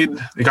married.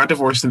 They got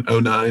divorced in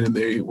 2009, and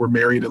they were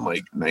married in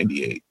like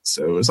 98.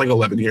 So it was like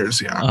 11 years.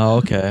 Yeah. Oh,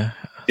 okay.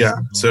 Yeah.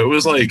 So it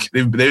was like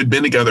they'd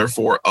been together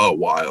for a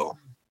while.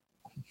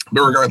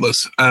 But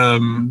regardless,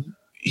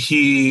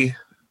 he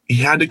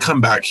had to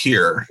come back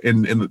here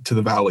to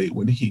the valley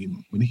when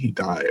he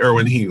died, or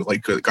when he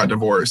like got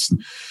divorced.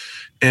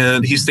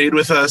 And he stayed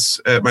with us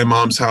at my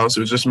mom's house. It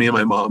was just me and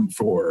my mom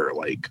for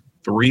like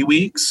 3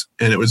 weeks,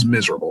 and it was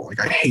miserable. Like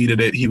I hated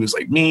it. He was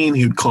like mean.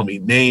 He would call me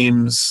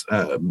names.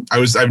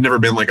 I've never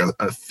been like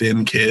a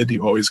thin kid. He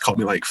always called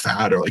me like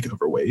fat or like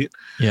overweight.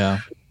 Yeah.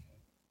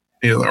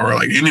 You know, or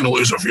like you need to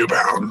lose a few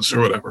pounds or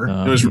whatever.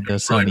 It was that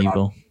sound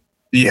evil.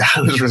 Yeah,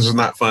 this was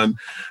not fun.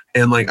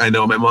 And like I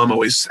know my mom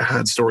always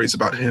had stories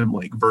about him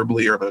like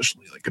verbally or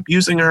emotionally like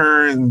abusing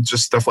her and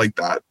just stuff like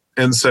that.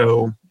 And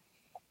so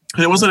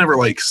it wasn't ever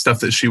like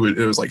stuff that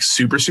it was like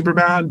super, super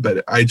bad,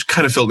 but I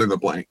kind of filled in the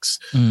blanks.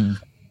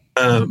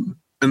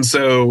 And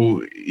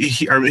so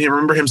I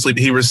remember him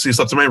sleeping. He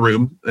slept in my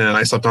room, and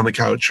I slept on the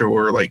couch,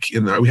 or like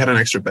we had an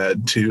extra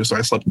bed too, so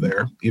I slept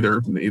there.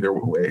 Either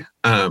way.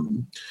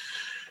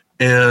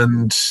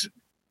 And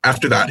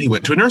after that, he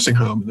went to a nursing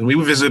home, and we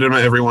visited him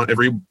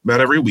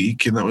every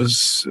week, and that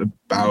was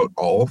about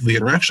all the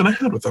interaction I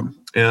had with him.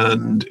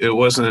 And it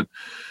wasn't.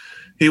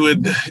 He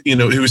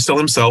was still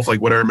himself,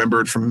 like what I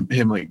remembered from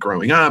him, like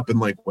growing up,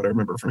 and like what I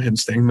remember from him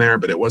staying there.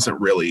 But it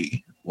wasn't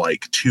really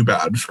like too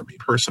bad for me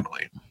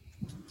personally.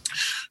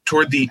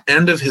 Toward the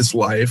end of his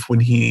life, when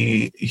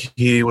he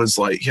was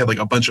like, he had like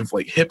a bunch of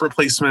like hip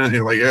replacement,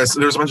 and like there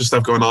was a bunch of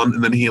stuff going on,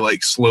 and then he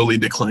like slowly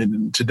declined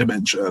into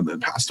dementia and then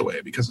passed away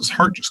because his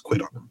heart just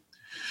quit on him.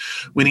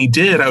 When he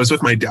did, I was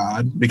with my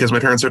dad because my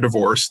parents are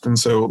divorced, and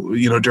so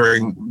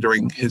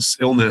during his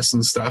illness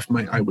and stuff,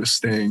 I was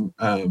staying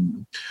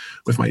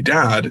with my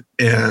dad,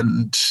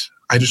 and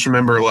I just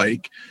remember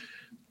like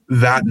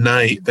that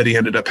night that he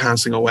ended up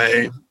passing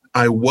away,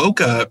 I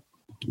woke up.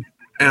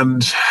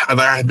 And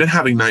I had been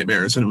having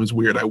nightmares, and it was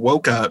weird. I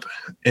woke up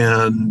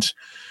and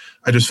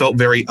I just felt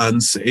very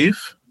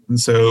unsafe. And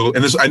so,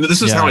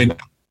 this is how I know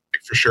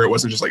for sure it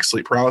wasn't just like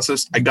sleep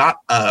paralysis. I got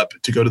up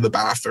to go to the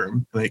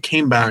bathroom, and I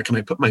came back and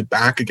I put my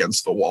back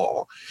against the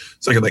wall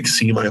so I could like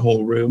see my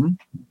whole room.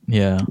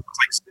 Yeah. I was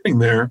like sitting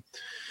there,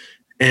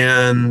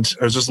 and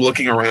I was just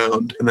looking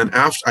around. And then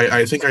after,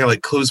 I think I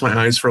like closed my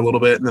eyes for a little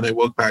bit, and then I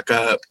woke back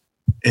up,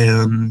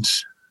 and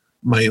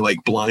my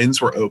like blinds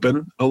were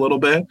open a little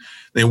bit.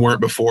 They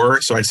weren't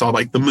before. So I saw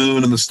like the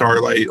moon and the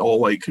starlight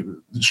all like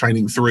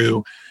shining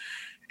through.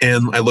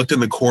 And I looked in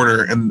the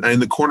corner, and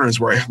in the corner is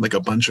where I had like a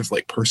bunch of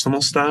like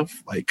personal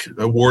stuff, like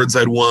awards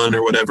I'd won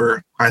or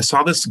whatever. I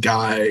saw this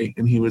guy,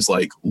 and he was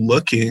like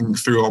looking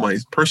through all my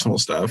personal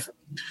stuff.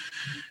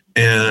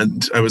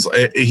 And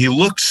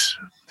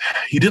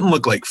he didn't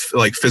look like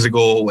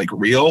physical, like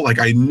real. Like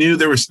I knew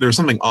there was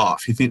something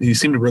off. He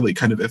seemed really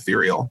kind of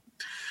ethereal.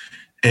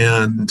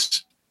 And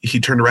he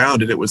turned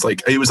around, and it was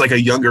like a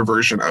younger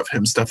version of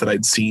him, stuff that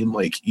I'd seen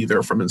like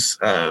either from his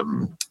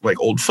like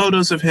old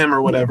photos of him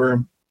or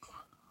whatever,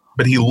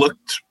 but he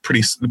looked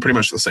pretty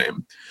much the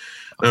same.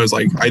 And I was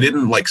like, I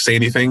didn't like say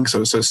anything, so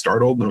I was so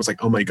startled, and I was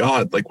like, oh my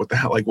god, like what the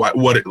hell, like what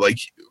like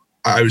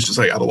I was just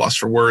like at a loss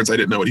for words. I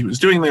didn't know what he was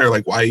doing there,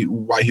 like why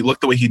he looked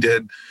the way he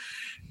did.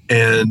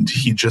 And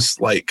he just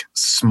like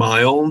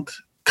smiled,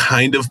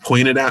 kind of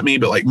pointed at me,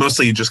 but like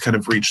mostly he just kind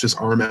of reached his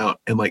arm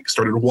out and like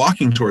started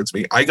walking towards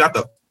me. I got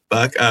the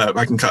fuck up.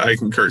 I can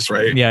curse,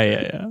 right? Yeah.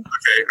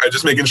 Okay, I'm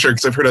just making sure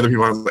because I've heard other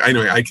people.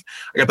 Anyway, I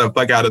got the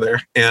fuck out of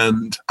there,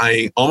 and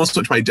I almost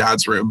went to my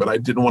dad's room, but I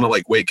didn't want to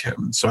like wake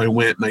him, so I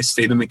went and I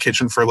stayed in the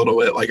kitchen for a little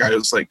bit. Like I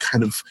was like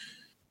kind of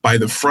by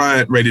the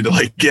front, ready to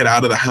like get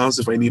out of the house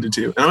if I needed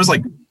to, and I was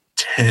like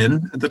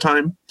 10 at the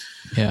time.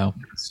 Yeah.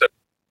 So,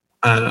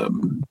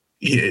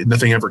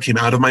 nothing ever came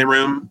out of my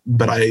room,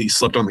 but I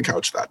slept on the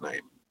couch that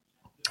night.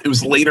 It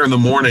was later in the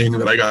morning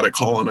that I got a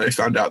call, and I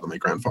found out that my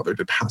grandfather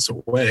did pass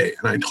away.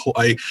 And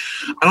I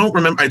don't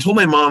remember. I told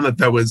my mom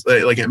that was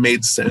like it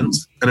made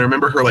sense, and I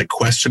remember her like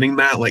questioning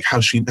that, like how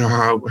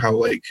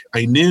like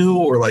I knew,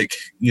 or like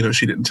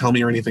she didn't tell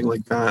me or anything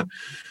like that.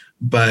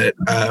 But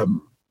I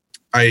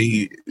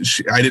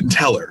didn't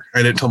tell her.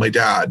 I didn't tell my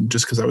dad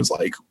just because I was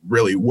like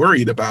really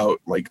worried about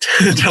like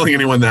telling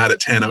anyone that at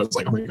 10. I was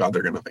like, oh my god,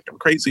 they're gonna think I'm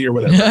crazy or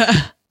whatever.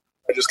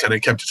 I just kind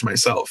of kept it to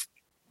myself,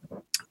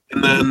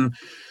 and then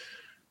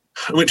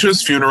I went to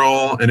his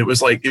funeral, and it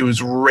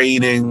was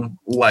raining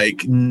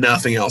like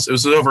nothing else. It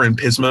was over in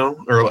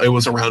Pismo, or it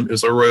was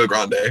Arroyo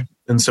Grande.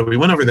 And so we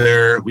went over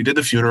there, we did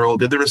the funeral,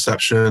 did the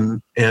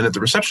reception. And at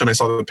the reception, I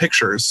saw the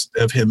pictures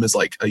of him as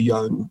like a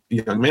young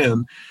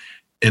man.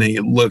 And he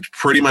looked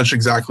pretty much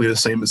exactly the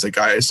same as the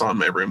guy I saw in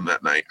my room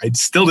that night. I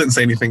still didn't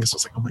say anything because I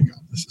was like, oh my God,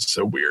 this is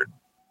so weird.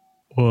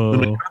 Whoa.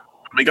 When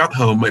we got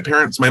home,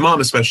 my mom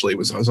especially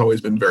has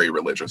always been very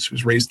religious. She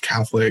was raised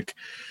Catholic.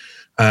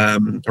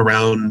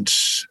 around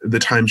the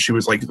time she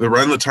was like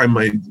around the time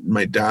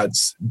my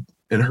dad's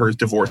and her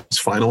divorce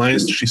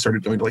finalized, she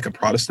started going to like a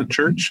Protestant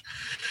church.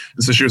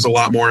 And so she was a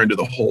lot more into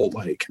the whole,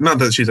 like, not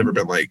that she's ever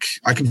been like,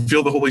 I can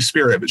feel the Holy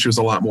Spirit, but she was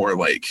a lot more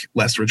like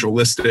less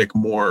ritualistic,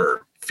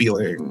 more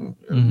feeling,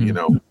 you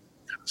know,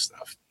 kind of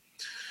stuff.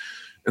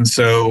 And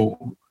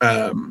so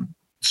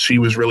she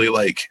was really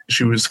like,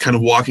 she was kind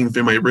of walking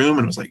through my room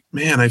and was like,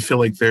 man, I feel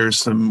like there's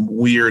some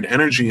weird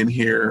energy in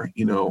here.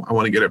 You know, I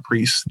want to get a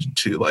priest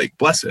to like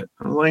bless it.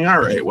 I'm like, all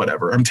right,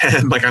 whatever. I'm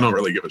 10. Like, I don't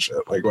really give a shit.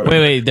 Like, whatever.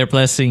 Wait, they're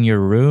blessing your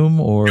room,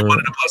 or they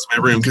wanted to bless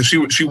my room because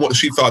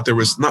she thought there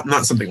was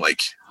not something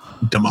like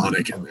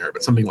demonic in there,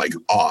 but something like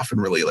off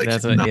and really like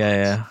not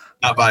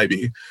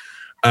vibey,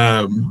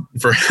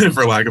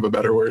 for lack of a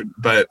better word.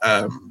 But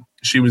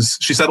she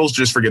settles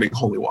just for getting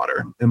holy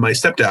water. And my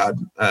stepdad,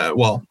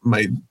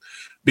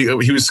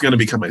 he was going to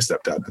become my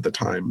stepdad at the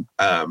time.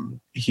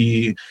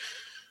 He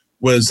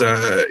was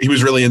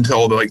really into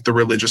all the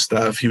religious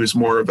stuff. He was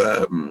more of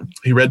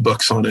he read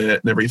books on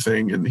it and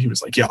everything. And he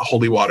was like, yeah,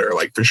 holy water,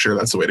 like for sure.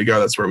 That's the way to go.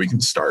 That's where we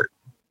can start.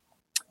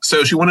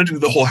 So she wanted to do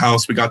the whole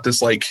house. We got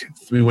this, like,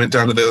 we went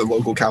down to the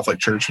local Catholic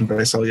church in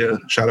Visalia,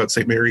 shout out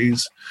St.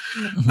 Mary's.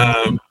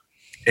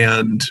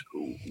 And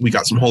we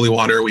got some holy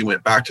water. We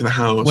went back to the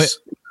house.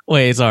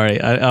 Wait, sorry.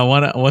 I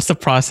want to. What's the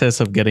process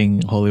of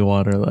getting holy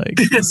water like?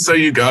 So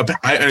you go up.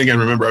 Again,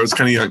 remember, I was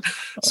kind of young.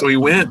 So we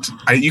went.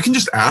 You can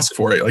just ask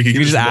for it. Like you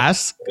can just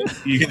ask.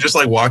 You can just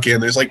like walk in.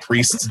 There's like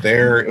priests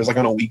there. It was like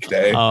on a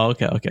weekday. Oh,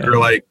 okay. They're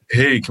like,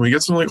 hey, can we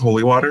get some like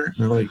holy water? And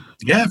they're like,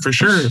 yeah, for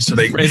sure. So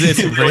they. Is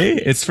it free?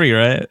 It's free,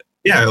 right?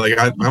 Yeah, like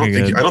I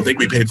don't think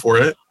we paid for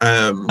it.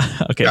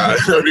 Okay. Yeah,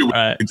 all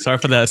right. Sorry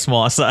for that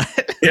small aside.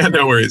 Yeah,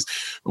 no worries.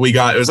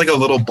 It was like a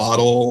little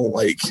bottle.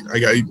 Like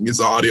it's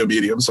an audio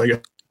medium, so I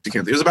got.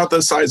 It was about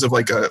the size of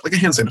like a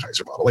hand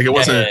sanitizer bottle. Like it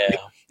wasn't.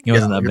 It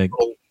wasn't that big.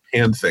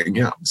 Hand thing,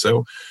 yeah.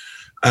 So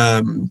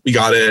we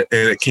got it,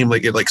 and it came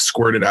like it like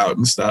squirted out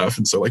and stuff,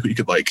 and so like we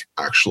could like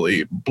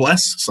actually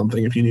bless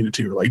something if you needed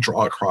to, or like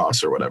draw a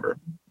cross or whatever.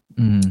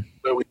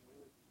 So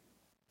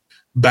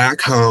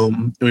back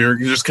home,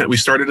 we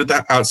started at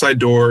that outside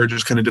door,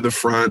 just kind of to the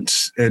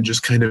front, and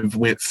just kind of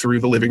went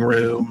through the living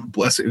room,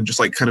 blessing, and just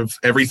like kind of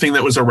everything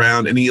that was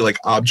around, any like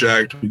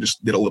object, we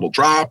just did a little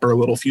drop or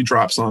a few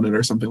drops on it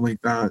or something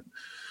like that.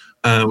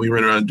 We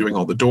went around doing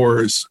all the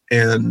doors,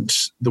 and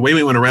the way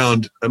we went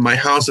around my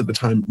house at the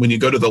time, when you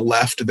go to the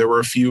left, there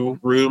were a few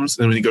rooms,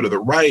 and when you go to the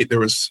right,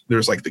 there was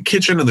like the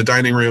kitchen and the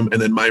dining room,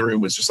 and then my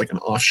room was just like an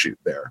offshoot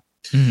there.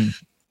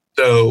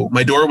 So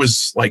my door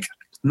was like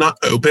not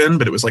open,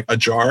 but it was like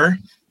ajar.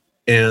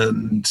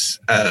 And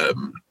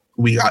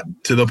we got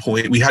to the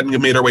point, we hadn't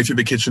made our way through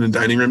the kitchen and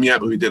dining room yet,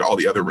 but we did all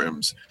the other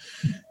rooms.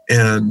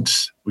 And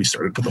we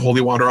started to put the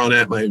holy water on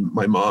it.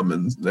 My mom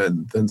and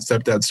then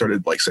stepdad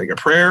started like saying a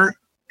prayer,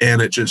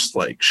 and it just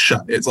like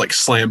shut. It's like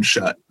slammed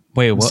shut.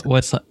 Wait,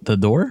 what's the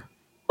door?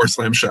 Or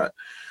slammed shut.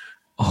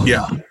 Oh.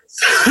 Yeah.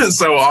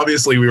 So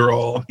obviously we were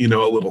all, a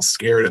little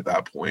scared at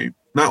that point.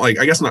 Not like,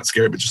 I guess not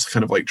scared, but just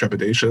kind of like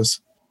trepidatious.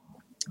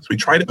 So we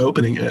tried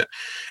opening it,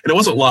 and it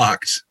wasn't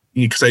locked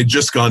because I had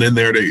just gone in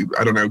there to,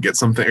 I don't know, get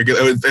something. I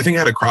think I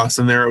had a cross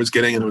in there I was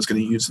getting, and I was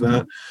going to use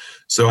that.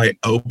 So I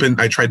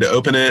tried to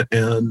open it,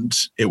 and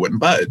it wouldn't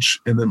budge.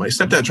 And then my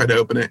stepdad tried to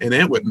open it, and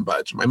it wouldn't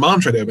budge. My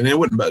mom tried to open it, and it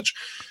wouldn't budge.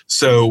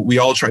 So we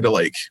all tried to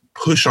like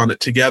push on it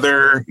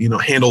together,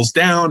 handles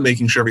down,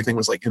 making sure everything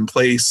was like in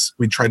place.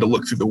 We tried to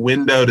look through the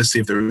window to see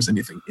if there was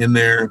anything in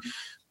there.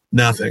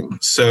 Nothing.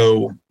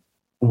 So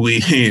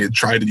we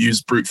tried to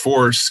use brute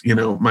force.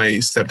 My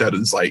stepdad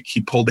is like,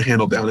 he pulled the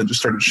handle down and just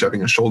started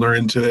shoving a shoulder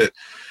into it.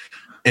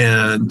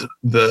 And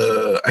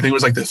I think it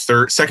was like the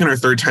second or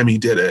third time he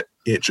did it,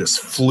 it just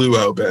flew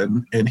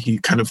open, and he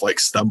kind of like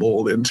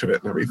stumbled into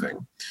it and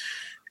everything.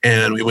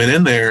 And we went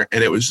in there,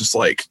 and it was just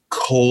like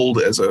cold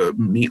as a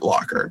meat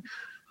locker.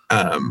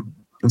 And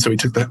so we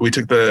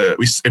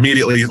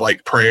immediately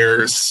like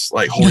prayers,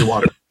 like holy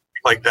water,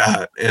 like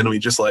that. And we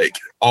just like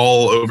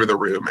all over the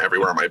room,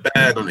 everywhere on my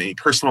bed, on any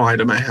personal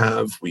item I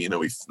have, we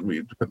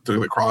threw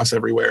the cross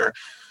everywhere.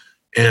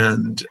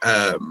 And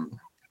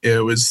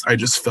I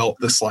just felt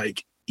this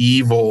like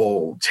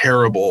evil,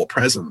 terrible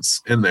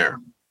presence in there.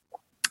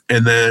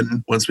 And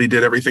then once we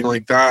did everything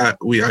like that,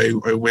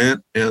 I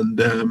went,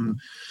 and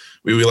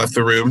we left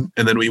the room,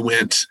 and then we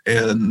went,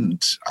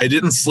 and I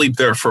didn't sleep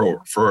there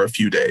for a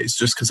few days,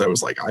 just because I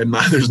was like,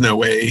 there's no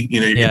way,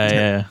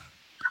 Yeah.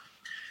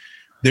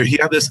 There, he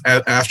had this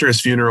after his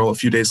funeral. A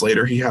few days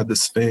later, he had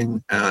this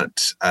thing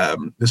at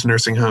this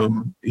nursing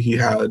home he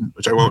had,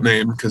 which I won't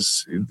name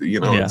because it's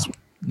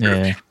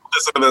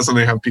listen to this, and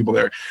they have people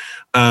there.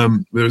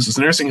 There was this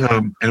nursing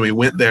home, and we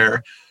went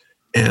there,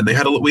 and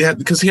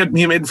because he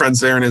made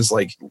friends there in his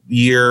like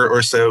year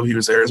or so he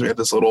was there. So we had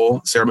this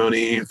little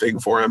ceremony thing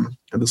for him,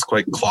 and this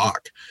like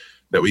clock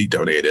that we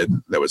donated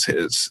that was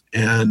his.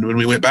 And when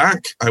we went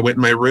back, I went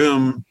in my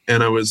room,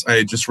 and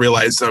I just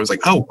realized, I was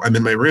like, oh, I'm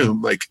in my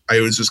room. Like I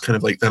was just kind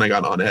of like, then I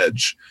got on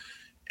edge,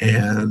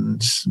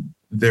 and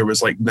there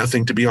was like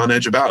nothing to be on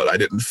edge about. I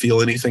didn't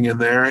feel anything in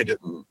there. I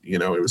didn't,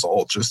 it was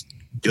all just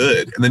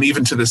good. And then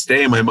even to this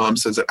day, my mom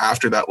says that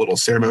after that little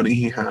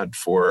ceremony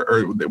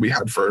that we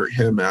had for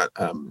him at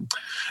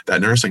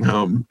that nursing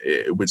home,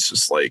 it was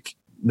just like,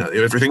 no,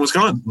 everything was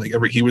gone. Like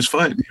he was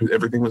fine.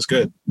 Everything was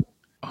good.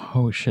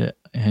 Oh shit.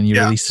 And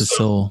you released his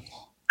soul.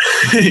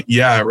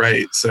 Yeah,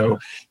 right. So,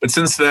 but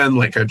since then,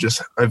 like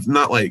I've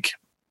not like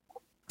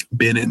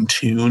been in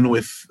tune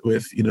with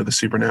the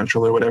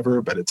supernatural or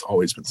whatever, but it's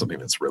always been something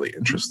that's really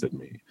interested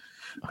me,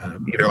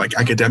 either like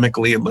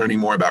academically and learning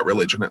more about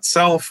religion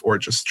itself, or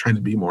just trying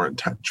to be more in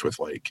touch with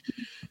like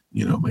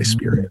my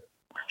spirit,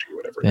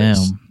 whatever. Damn.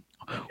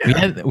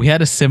 It is. We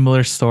had a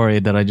similar story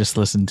that I just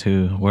listened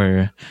to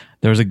where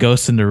there was a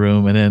ghost in the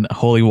room and then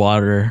holy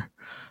water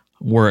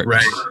worked.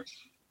 Right.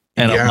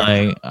 And I'm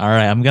like, all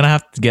right, I'm gonna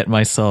have to get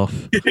myself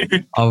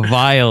a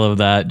vial of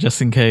that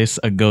just in case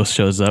a ghost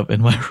shows up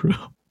in my room.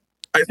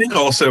 I think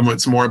also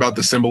it's more about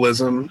the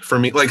symbolism for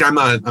me. Like I'm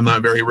not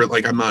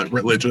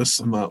religious.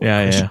 I'm not.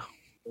 Yeah.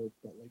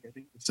 But like I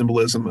think the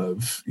symbolism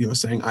of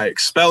saying I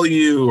expel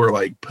you, or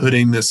like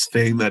putting this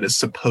thing that is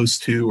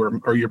supposed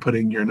to, or you're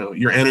putting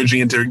your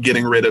energy into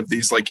getting rid of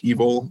these like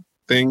evil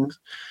things.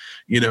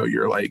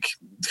 You're like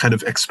kind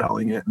of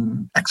expelling it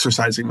and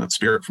exorcising that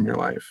spirit from your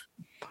life.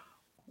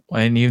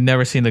 And you've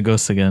never seen the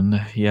ghost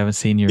again. You haven't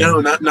seen your. No,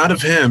 not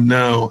of him.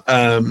 No.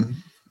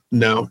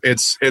 No,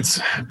 it's.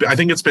 I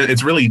think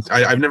it's really.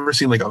 I've never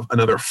seen like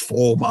another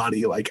full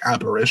body like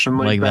apparition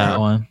like that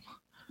one.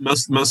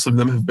 Most of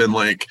them have been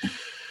like,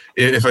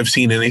 if I've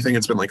seen anything,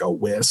 it's been like a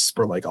wisp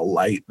or like a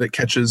light that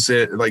catches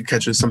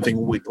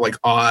something like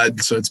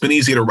odd. So it's been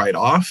easy to write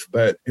off,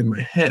 but in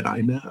my head, I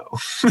know.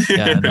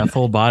 Yeah, that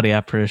full body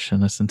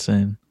apparition. That's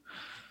insane.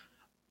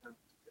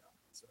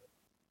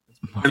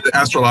 And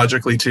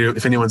astrologically too,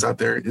 if anyone's out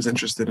there is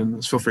interested in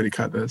this, feel free to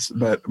cut this.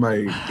 But my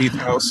 8th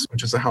house,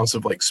 which is a house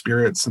of like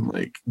spirits and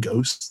like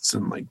ghosts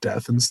and like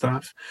death and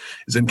stuff,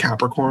 is in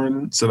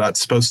Capricorn. So that's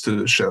supposed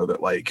to show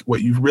that like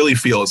what you really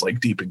feel is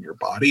like deep in your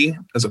body,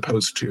 as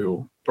opposed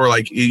to, or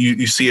like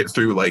you see it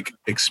through like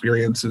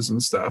experiences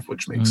and stuff,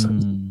 which makes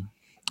sense.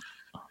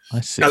 I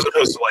see. As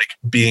opposed to like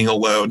being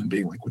alone and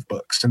being like with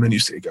books, and then you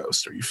see a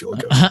ghost or you feel a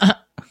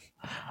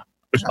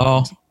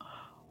ghost.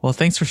 Well,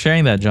 thanks for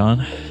sharing that,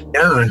 John.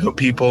 Yeah, I hope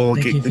people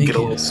get a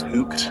little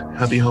spooked.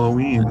 Happy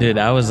Halloween. Dude,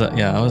 honestly,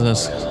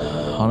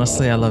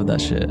 I love that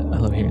shit. I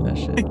love hearing that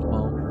shit.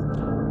 Well,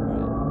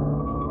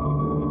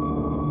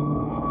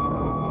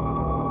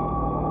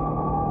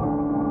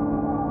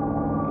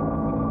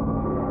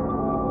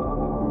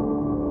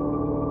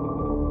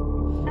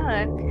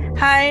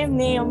 Hi, I'm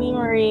Naomi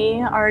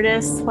Marie,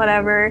 artist,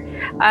 whatever.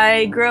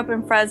 I grew up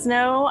in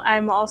Fresno.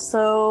 I'm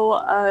also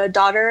a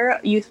daughter,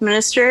 youth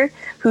minister,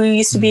 who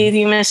used to be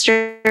the youth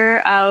minister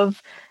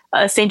of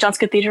St. John's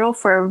Cathedral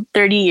for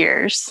 30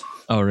 years.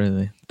 Oh,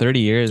 really? 30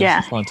 years?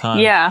 Yeah. That's a long time.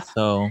 Yeah.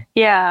 So.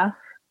 Yeah.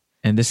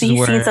 And this is he's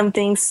where seen some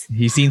things.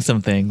 He's seen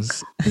some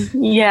things.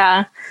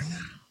 Yeah.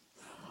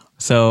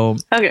 So.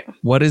 Okay.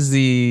 What is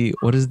the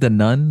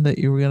nun that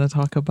you were gonna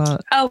talk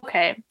about?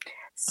 Okay.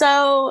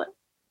 So.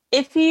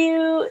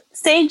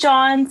 St.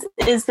 John's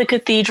is the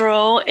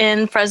cathedral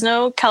in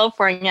Fresno,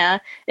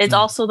 California. It's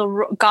also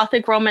the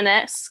Gothic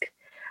Romanesque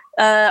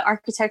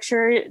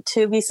architecture,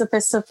 to be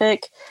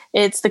specific.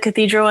 It's the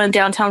cathedral in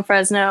downtown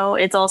Fresno.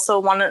 It's also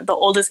one of the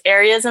oldest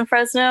areas in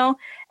Fresno,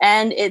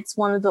 and it's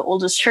one of the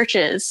oldest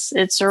churches.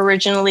 It's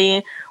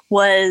originally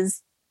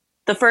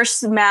the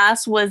first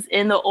mass was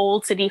in the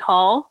old city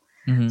hall.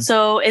 Mm-hmm.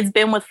 So it's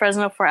been with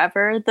Fresno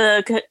forever.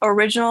 The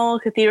original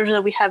cathedral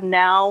that we have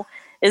now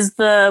is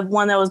the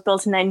one that was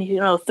built in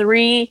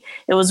 1903.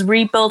 It was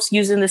rebuilt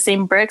using the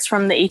same bricks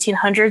from the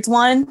 1800s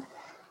one.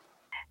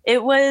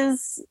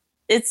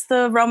 It's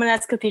the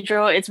Romanesque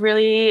Cathedral. It's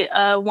really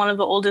one of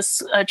the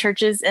oldest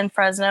churches in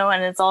Fresno,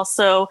 and it's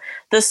also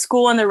the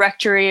school and the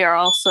rectory are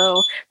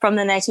also from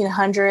the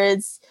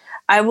 1900s.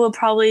 I will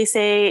probably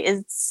say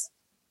it's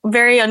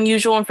very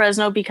unusual in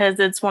Fresno because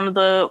it's one of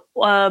the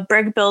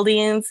brick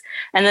buildings,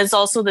 and it's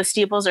also the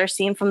steeples are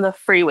seen from the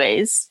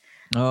freeways.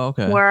 Oh,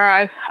 okay.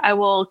 Where I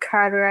will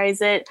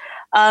categorize it.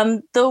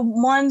 The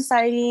one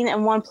sighting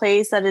and one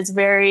place that is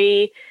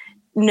very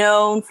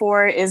known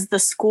for is the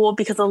school,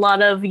 because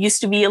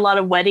used to be a lot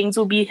of weddings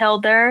will be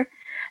held there.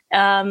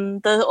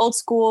 The old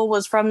school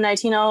was from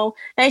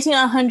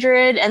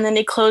 1900, and then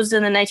it closed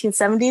in the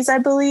 1970s, I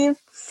believe.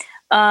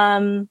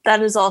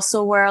 That is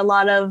also where a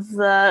lot of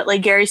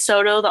like Gary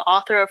Soto, the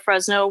author of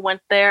Fresno,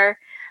 went there.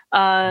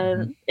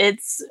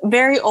 It's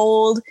very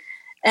old.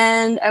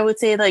 And I would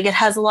say like it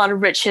has a lot of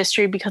rich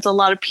history because a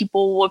lot of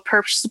people would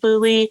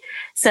purposefully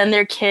send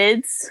their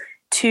kids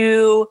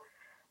to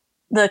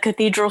the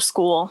cathedral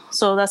school.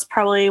 So that's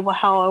probably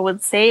how I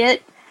would say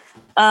it.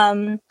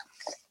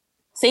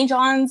 St.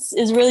 John's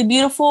is really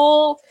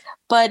beautiful,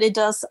 but it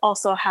does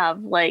also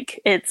have like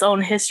its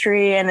own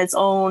history and its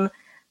own,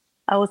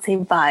 I would say,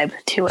 vibe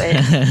to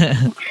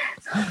it.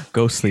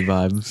 Ghostly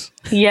vibes.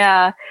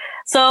 Yeah.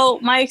 So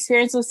my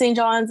experience with St.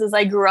 John's is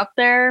I grew up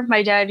there.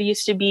 My dad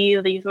used to be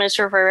the youth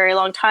minister for a very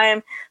long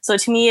time. So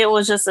to me, it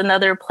was just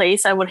another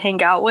place I would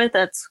hang out with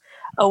that's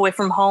away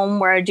from home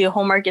where I do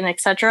homework and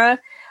etc.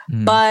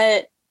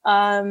 But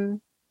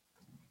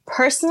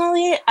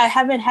personally, I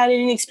haven't had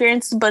any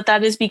experience, but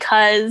that is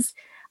because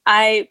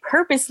I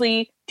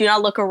purposely do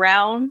not look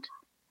around.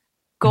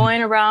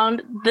 Going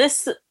around,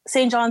 this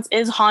St. John's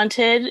is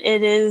haunted.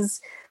 It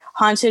is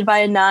haunted by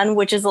a nun,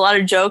 which is a lot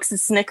of jokes and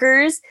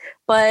snickers,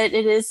 but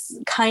it is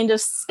kind of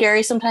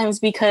scary sometimes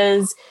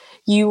because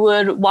you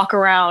would walk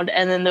around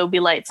and then there'll be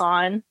lights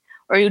on,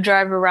 or you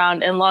drive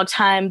around, and a lot of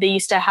time they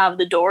used to have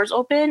the doors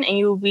open and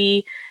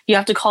you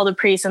have to call the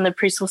priest, and the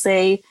priest will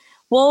say,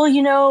 well,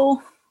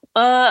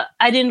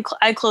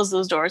 I closed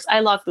those doors. I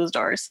locked those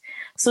doors.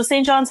 So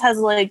St. John's has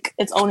like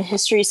its own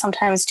history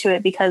sometimes to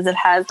it because it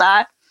has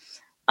that.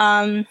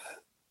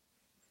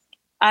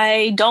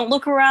 I don't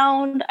look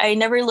around. I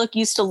never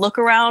used to look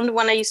around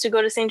when I used to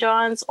go to St.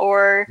 John's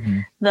or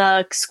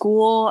the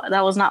school.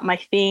 That was not my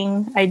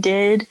thing. I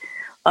did.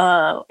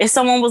 If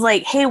someone was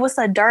like, hey, what's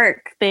that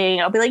dark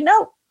thing? I'll be like,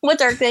 no, what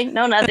dark thing?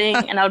 No, nothing.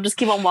 And I'll just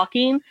keep on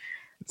walking.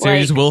 So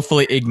you're just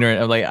willfully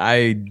ignorant of like,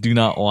 I do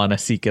not want to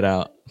seek it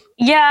out.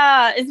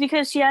 Yeah, it's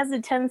because she has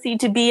a tendency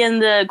to be in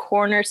the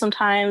corner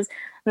sometimes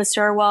in the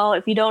stairwell.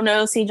 If you don't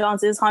know, St.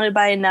 John's is haunted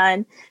by a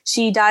nun.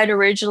 She died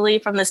originally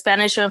from the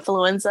Spanish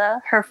influenza.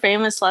 Her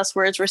famous last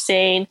words were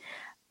saying,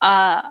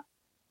 I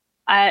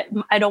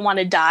don't want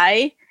to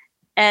die.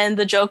 And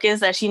the joke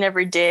is that she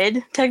never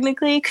did,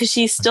 technically, because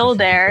she's still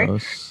there.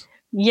 Gross.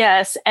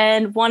 Yes,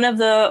 and one of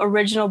the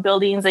original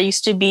buildings that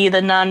used to be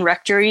the nun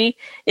rectory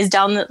is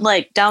down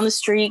the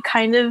street,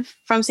 kind of,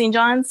 from St.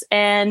 John's,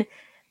 and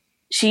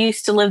she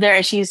used to live there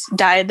and she's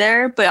died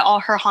there, but all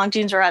her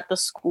hauntings are at the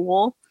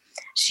school.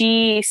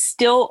 She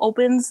still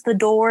opens the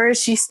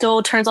doors. She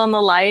still turns on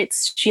the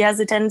lights. She has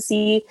a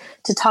tendency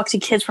to talk to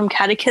kids from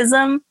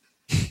catechism.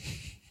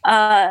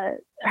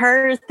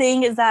 Her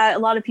thing is that a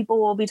lot of people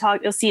will be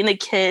seeing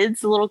the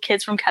little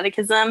kids from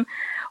catechism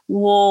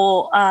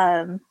will,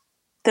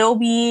 they'll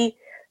be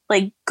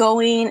like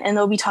going and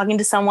they'll be talking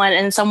to someone,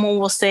 and someone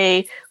will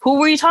say, who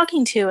were you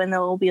talking to? And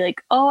they'll be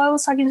like, oh, I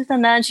was talking to the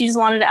nun. She just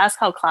wanted to ask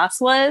how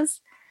class was.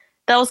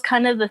 That was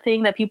kind of the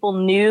thing that people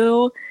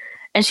knew.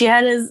 And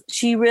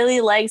she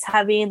really likes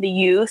having the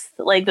youth,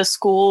 like the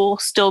school,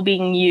 still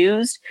being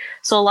used.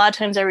 So a lot of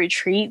times at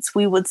retreats,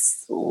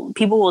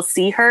 people will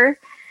see her.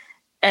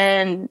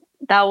 And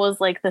that was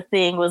like the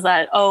thing, was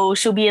that, oh,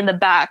 she'll be in the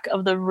back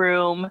of the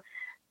room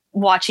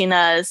watching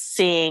us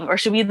sing, or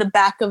she'll be in the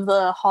back of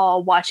the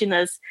hall watching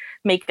us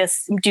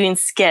doing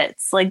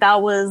skits. Like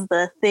that was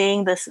the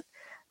thing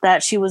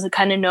that she was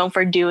kind of known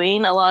for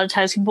doing. A lot of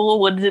times people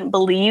wouldn't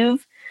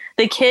believe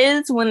the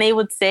kids when they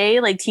would say,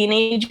 like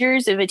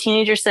teenagers, if a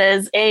teenager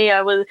says, hey,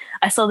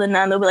 I saw the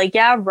nun, they'll be like,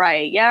 yeah,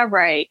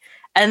 right.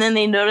 And then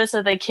they notice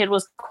that the kid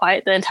was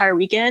quiet the entire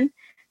weekend.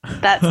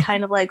 That's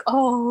kind of like,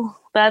 oh,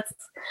 that's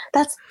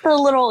the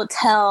little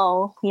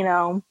tell,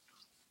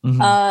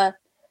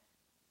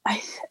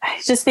 I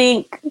just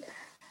think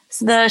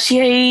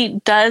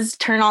she does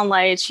turn on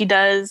lights. She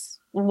does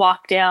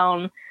walk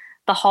down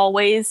the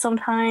hallways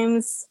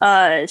sometimes.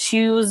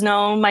 She was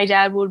known, my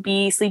dad would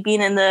be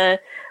sleeping in the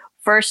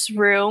first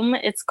room.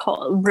 It's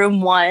called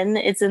room 1.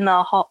 It's in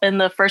the hall, in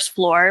the first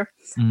floor.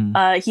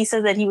 He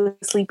said that he was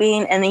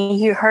sleeping and then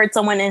he heard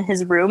someone in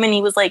his room and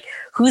he was like,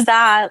 who's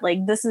that? Like,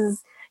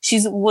 she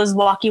was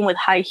walking with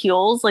high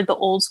heels, like the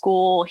old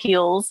school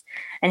heels.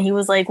 And he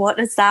was like, what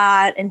is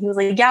that? And he was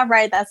like, yeah,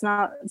 right.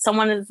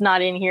 Someone is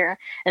not in here.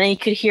 And then you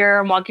could hear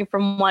him walking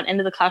from one end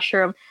of the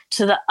classroom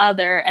to the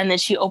other. And then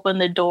she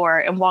opened the door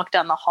and walked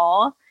down the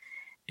hall.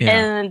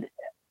 Yeah.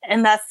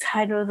 And that's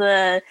kind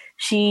of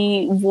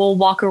she will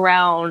walk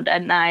around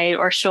at night,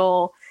 or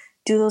she'll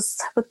do those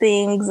type of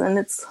things. And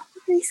it's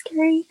really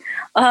scary.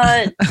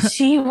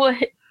 She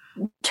would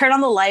turn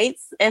on the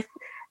lights.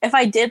 If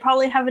I did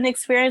probably have an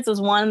experience, was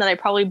one that I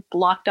probably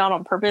blocked out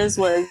on purpose.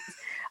 Was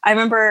I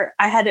remember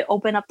I had to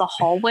open up the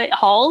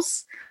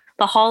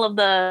the hall of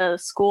the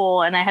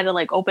school, and I had to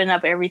like open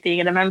up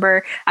everything. And I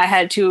remember I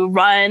had to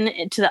run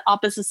to the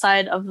opposite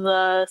side of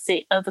the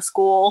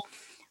school,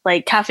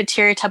 like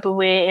cafeteria type of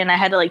way, and I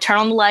had to like turn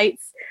on the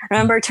lights. I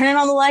remember turning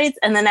on the lights,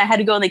 and then I had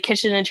to go in the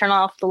kitchen and turn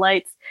off the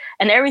lights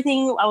and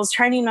everything. I was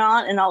turning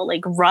on, and I'll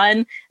like run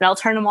and I'll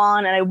turn them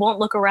on, and I won't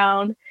look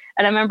around.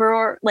 And I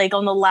remember like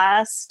on the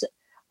last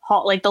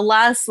hall, like the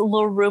last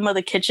little room of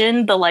the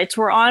kitchen, the lights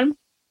were on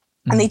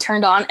and they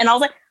turned on, and I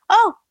was like,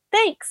 oh,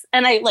 thanks.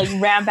 And I like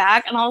ran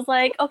back and I was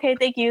like, okay,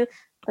 thank you.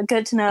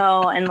 Good to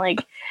know. And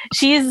like,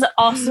 she's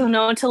also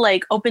known to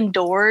like open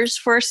doors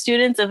for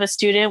students. If a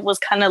student was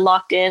kind of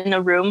locked in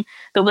a room,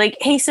 they'll be like,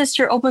 hey,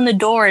 sister, open the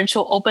door. And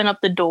she'll open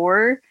up the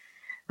door.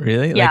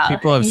 Really? Yeah. Like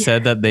people have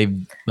said that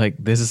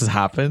this has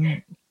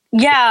happened.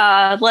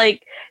 Yeah.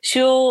 Like she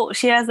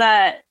has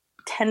that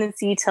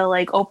tendency to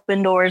like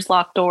open doors,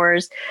 lock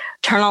doors,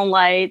 turn on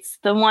lights.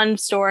 The one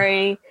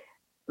story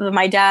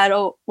my dad,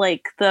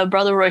 like the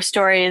Brother Roy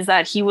story, is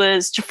that he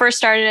was first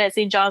started at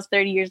St. John's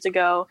 30 years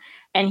ago.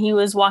 and he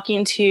was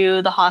walking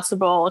to the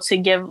hospital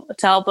to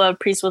help a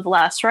priest with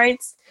last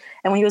rites.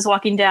 And when he was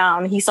walking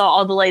down, he saw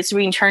all the lights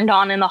being turned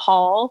on in the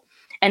hall,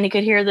 and he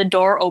could hear the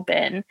door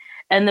open.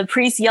 And the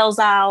priest yells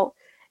out,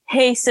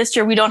 "Hey,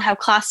 sister, we don't have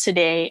class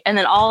today." And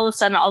then all of a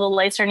sudden, all the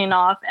lights turning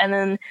off. And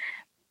then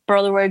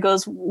Brother Roy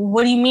goes,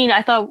 "What do you mean?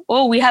 I thought,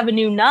 oh, we have a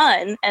new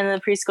nun." And the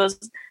priest goes,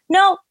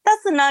 "No,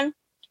 that's the nun.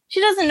 She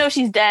doesn't know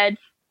she's dead,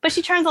 but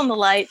she turns on the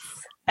lights."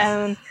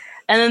 And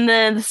then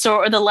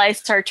the lights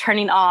start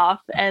turning off,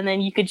 and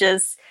then you could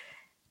just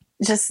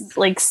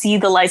like see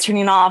the lights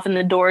turning off and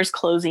the doors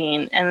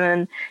closing. And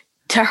then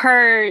to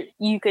her,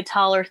 you could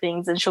tell her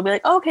things, and she'll be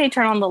like, "Okay,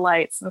 turn on the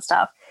lights" and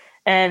stuff.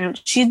 And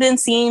she's been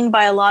seen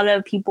by a lot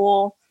of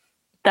people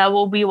that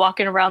will be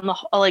walking around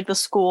the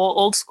school,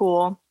 old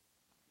school.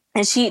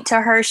 And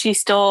she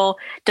still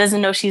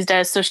doesn't know she's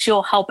dead, so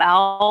she'll help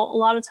out a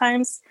lot of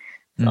times.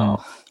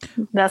 So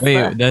that's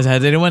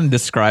has anyone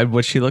described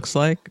what she looks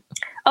like?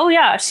 Oh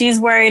yeah, she's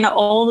wearing an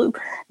old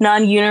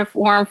nun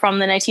uniform from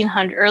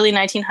the early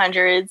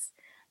 1900s.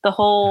 The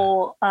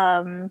whole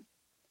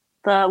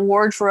the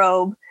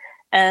wardrobe,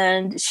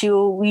 and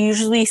she'll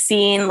usually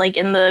seen like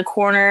in the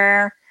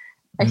corner.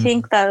 I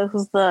think that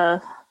was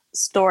the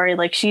story.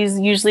 Like she's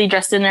usually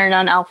dressed in her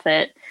nun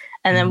outfit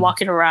and then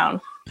walking around.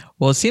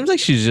 Well, it seems like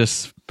she's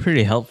just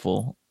pretty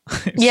helpful.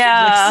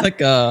 Yeah,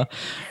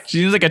 she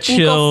seems like a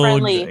chill.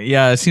 Eco-friendly.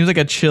 Yeah, it seems like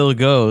a chill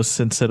ghost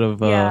instead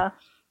of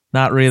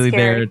not really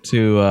Scary. there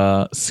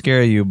to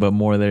scare you, but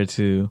more there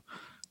to.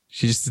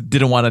 She just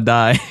didn't want to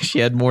die. She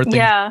had more things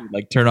to,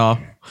 like turn off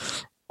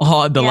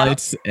all the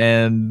lights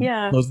and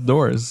close the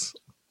doors.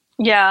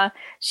 Yeah,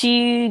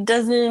 she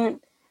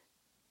doesn't.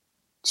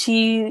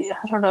 I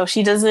don't know.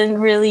 She doesn't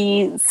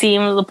really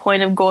seem the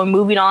point of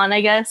moving on,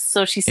 I guess.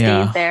 So she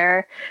stayed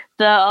there.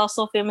 The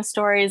also famous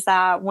story is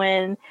that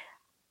when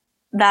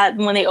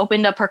they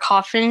opened up her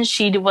coffin,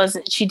 she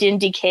didn't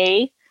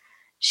decay.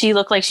 She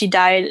looked like she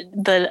died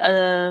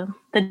the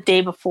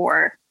day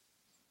before.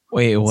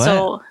 Wait, what?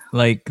 So,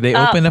 like they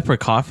opened up her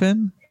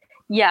coffin?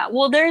 Yeah.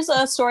 Well, there's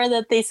a story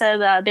that they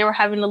said that they were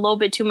having a little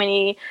bit too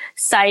many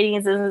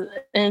sightings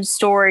and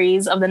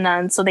stories of the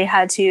nuns, so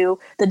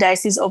the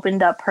diocese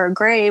opened up her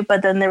grave.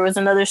 But then there was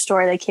another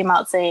story that came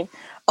out saying,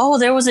 "Oh,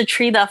 there was a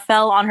tree that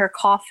fell on her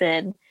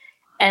coffin,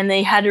 and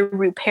they had to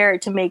repair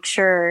it to make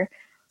sure."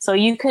 So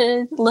you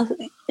could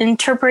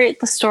interpret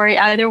the story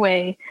either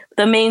way.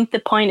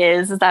 The point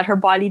is that her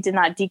body did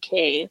not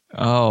decay.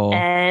 Oh,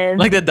 and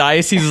like the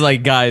diocese is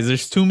like, guys,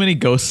 there's too many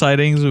ghost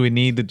sightings. We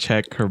need to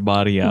check her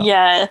body out.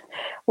 Yeah,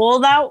 well,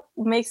 that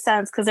makes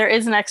sense because there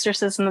is an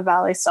exorcist in the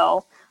valley.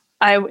 So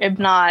I am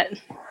not.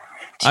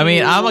 I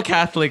mean, I'm a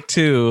Catholic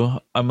too.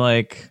 I'm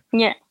like,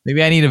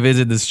 maybe I need to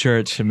visit this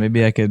church, and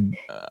maybe I could.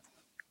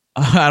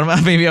 I don't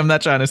know. Maybe I'm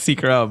not trying to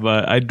seek her out,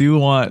 but I do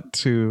want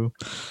to.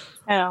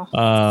 I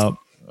know.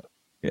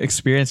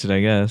 Experience it,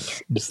 I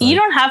guess. You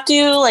don't have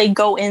to like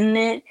go in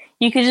it.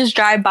 You could just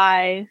drive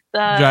by.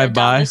 Drive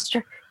by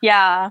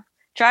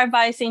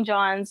St.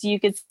 John's. You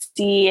could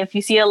see if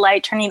you see a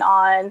light turning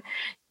on.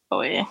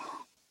 You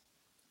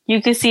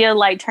could see a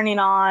light turning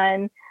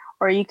on,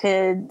 or you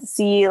could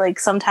see like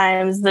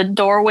sometimes the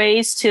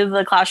doorways to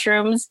the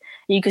classrooms.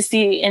 You could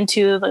see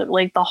into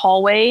the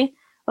hallway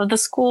of the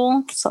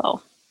school.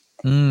 So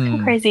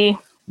crazy.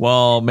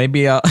 Well,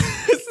 maybe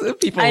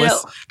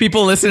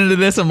people listening to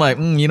this, I'm like,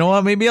 you know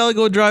what? Maybe I'll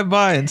go drive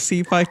by and see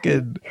if I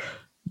could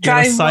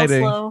get a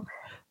sighting. Slow.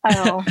 I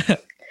know.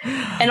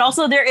 And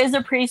also, there is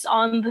a priest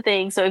on the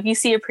thing, so if you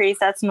see a priest,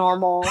 that's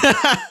normal.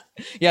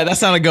 Yeah,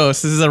 that's not a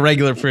ghost. This is a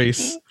regular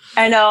priest.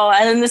 I know,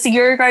 and then the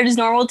security guard is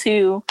normal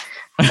too.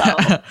 So.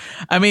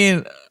 I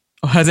mean,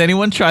 has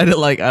anyone tried to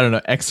I don't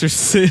know,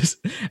 exercise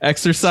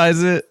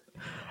it?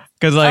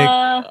 Because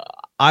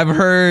I've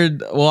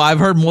heard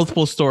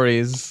multiple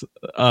stories.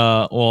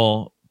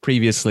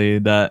 Previously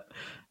that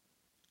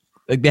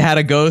they had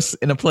a ghost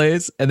in a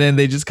place and then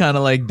they just kind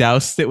of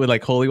doused it with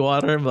holy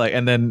water,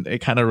 and then it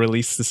kind of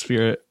released the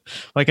spirit.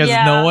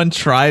 Has no one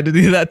tried to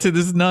do that to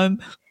this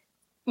nun?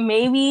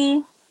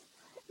 Maybe,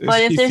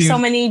 but if there's so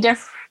many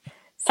different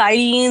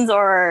sightings,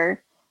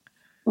 or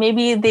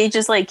maybe they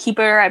just keep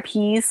her at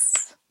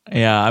peace.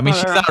 Yeah, I mean,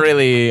 she's not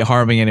really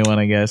harming anyone,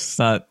 I guess. It's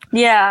not.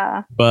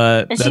 Yeah,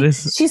 but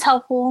she's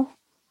helpful.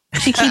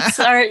 She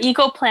keeps our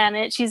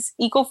eco-planet. She's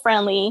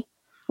eco-friendly.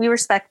 We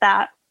respect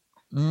that.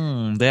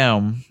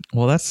 Damn.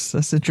 Well,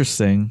 that's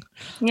interesting.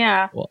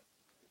 Yeah.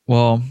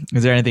 Well,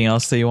 is there anything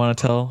else that you want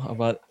to tell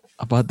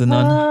about the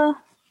nun?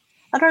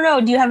 I don't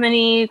know. Do you have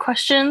any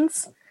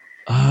questions?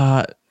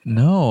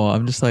 No.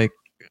 I'm just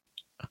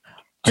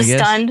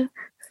stunned.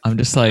 I'm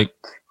just I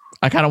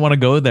kind of want to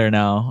go there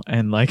now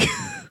and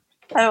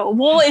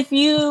well, if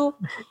you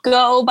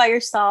go by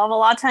yourself, a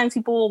lot of times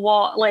people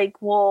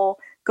will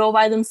go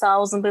by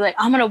themselves and be like,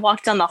 "I'm gonna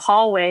walk down the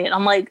hallway," and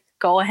I'm like,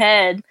 "Go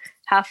ahead.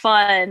 Have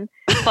fun."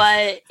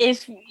 But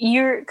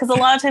because a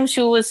lot of times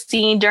she was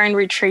seen during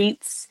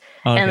retreats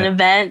and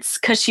events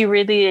because she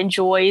really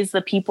enjoys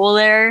the people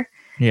there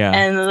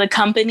and the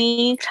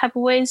company type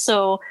of way.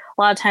 So a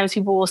a lot of times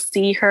people will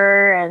see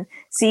her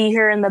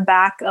in the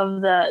back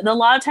of a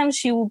lot of times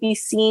she will be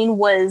seen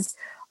was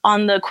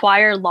on the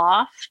choir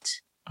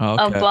loft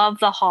above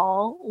the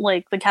hall,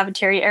 like the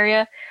cafeteria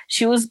area.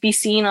 She was be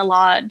seen a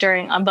lot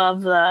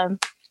above the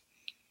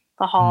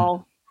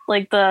hall,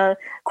 like the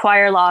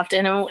choir loft.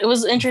 And it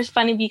was interesting,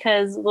 funny,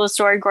 because the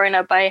story growing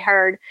up I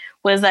heard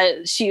was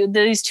that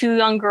these two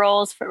young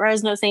girls,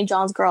 Fresno St.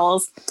 John's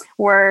girls,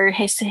 were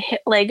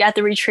like at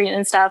the retreat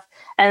and stuff.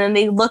 And then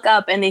they look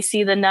up and they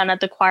see the nun at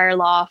the choir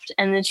loft.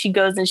 And then she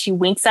goes and she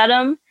winks at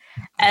them.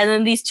 And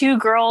then these two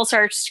girls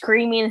start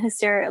screaming,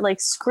 like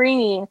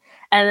screaming.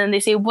 And then they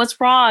say, "What's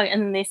wrong?"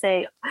 And then they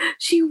say,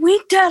 "She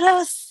winked at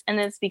us." And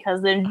it's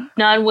because the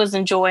nun was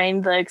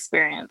enjoying the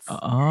experience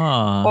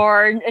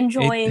or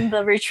enjoying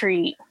the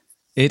retreat.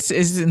 It's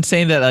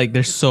insane that like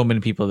there's so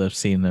many people that have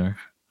seen her.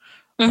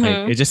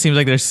 Like, it just seems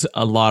like there's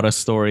a lot of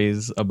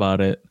stories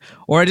about it.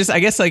 Or I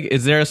guess like,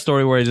 is there a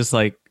story where it's just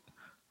like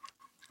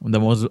the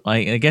most,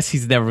 like, I guess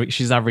she's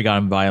never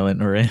gotten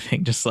violent or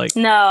anything, just like,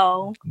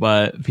 no,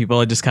 but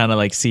people just kind of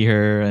like see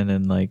her and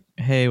then like,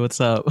 "Hey,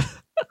 what's up?"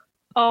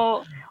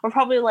 Oh, or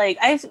probably like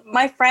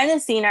my friend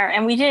has seen her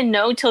and we didn't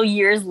know till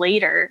years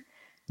later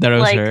that it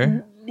was like,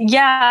 her.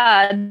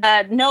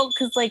 Yeah, no,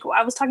 because like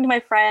I was talking to my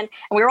friend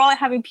and we were all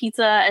having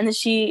pizza, and then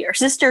her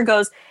sister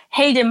goes,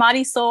 "Hey, did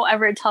Marisol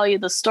ever tell you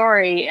the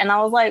story?" And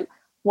I was like,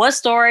 "What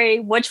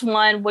story? Which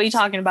one? What are you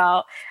talking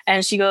about?"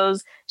 And she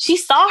goes, "She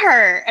saw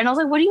her." And I was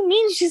like, "What do you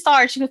mean she saw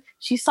her?" She goes,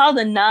 "She saw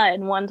the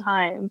nun one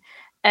time."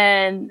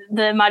 And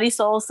the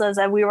Marisol says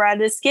that we were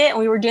at a skit and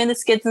we were doing the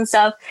skits and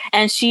stuff,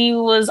 and she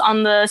was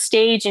on the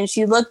stage and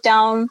she looked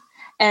down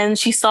and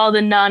she saw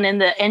the nun in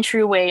the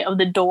entryway of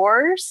the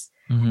doors.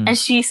 And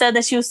she said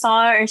that she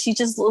saw her and she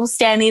just was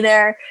standing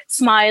there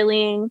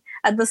smiling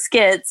at the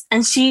skits.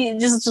 And she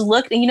just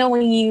looked, and you know,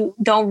 when you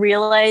don't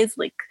realize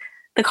like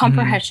the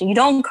comprehension, you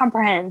don't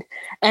comprehend.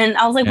 And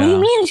I was like, "What do you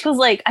mean?" And she was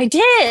like, "I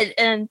did."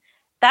 And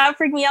that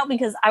freaked me out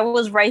because I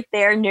was right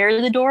there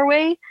near the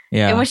doorway.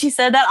 Yeah. And when she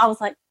said that, I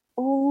was like,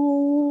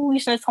 "Oh, you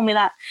should have told me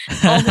that."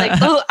 I was like,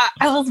 "Oh,"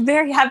 I was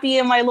very happy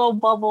in my little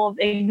bubble of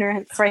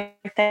ignorance right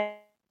there.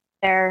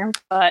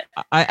 But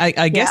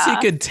I guess you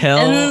could tell.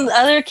 And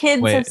other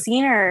kids have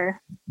seen her.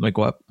 Like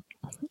what?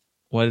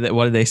 What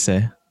did they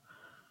say?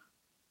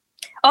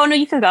 Oh no,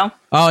 you could go.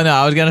 Oh no,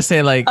 I was gonna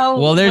say like,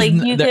 well, there's like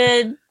you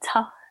could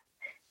tell.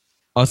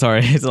 Oh,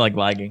 sorry, it's like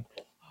lagging.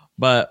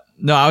 But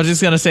no, I was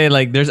just gonna say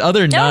like, there's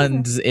other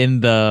nuns in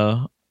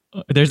the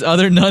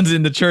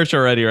church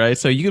already, right?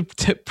 So you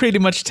could pretty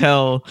much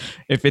tell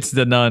if it's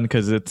the nun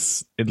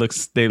because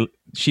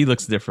she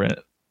looks different.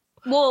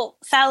 Well,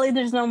 sadly,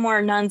 there's no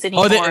more nuns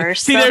anymore.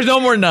 There's no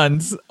more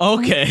nuns.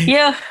 Okay.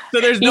 Yeah. So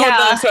there's no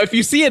nuns. So if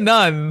you see a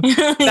nun,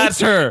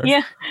 that's her.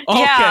 Yeah. Okay.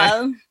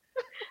 Yeah.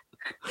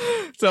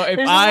 So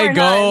if I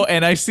go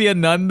and I see a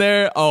nun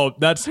there,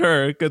 that's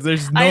her because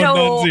there's no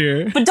nuns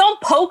here. But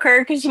don't poke her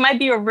because she might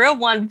be a real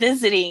one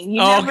visiting.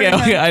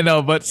 Okay, I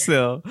know, but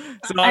still.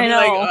 So I'm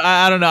like,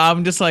 I don't know.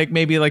 I'm just like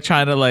maybe like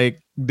trying to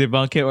like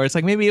debunk it, or it's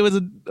like maybe it was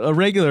a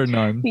regular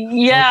nun.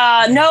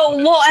 Yeah, no.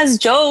 Well, as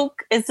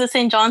joke, it's the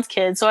St. John's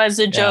kid. So as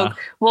a joke,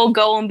 we'll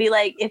go and be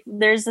like, if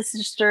there's a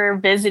sister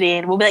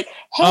visiting, we'll be like,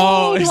 "Hey,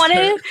 do you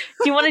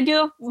want to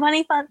do a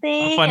funny fun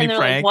thing?" Funny and they're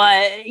prank.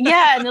 like, "What?"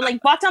 Yeah, and they're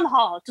like, "Walk down the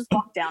hall. Just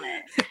walk down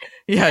it."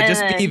 Yeah,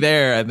 just be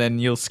there, and then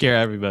you'll scare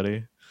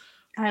everybody.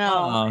 I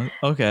know.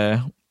 Okay.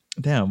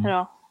 Damn.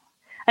 I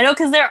know,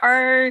 because there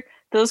are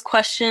those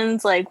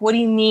questions like, what do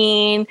you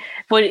mean?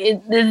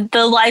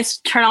 The lights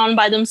turn on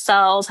by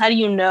themselves? How do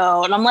you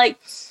know? And I'm like,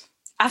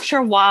 after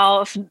a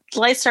while, if the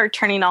lights start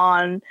turning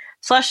on,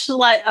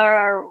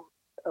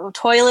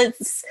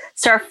 toilets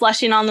start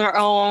flushing on their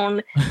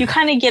own, you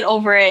kind of get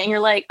over it, and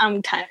you're like,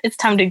 it's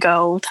time to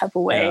go type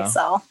of way. Yeah.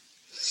 So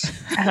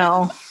I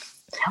know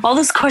all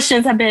those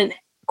questions have been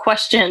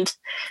questioned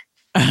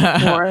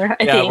before.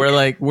 I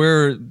think.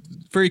 We're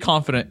very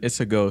confident it's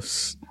a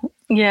ghost.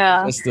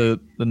 Yeah, that's the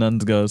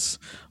nun's ghost.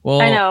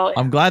 Well, I know.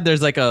 I'm glad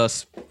there's like a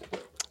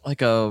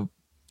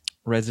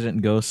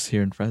resident ghost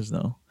here in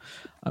Fresno.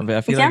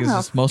 I feel like it's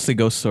just mostly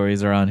ghost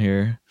stories around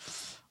here.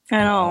 I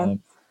know,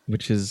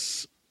 which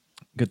is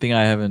a good thing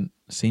I haven't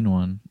seen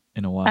one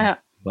in a while.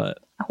 But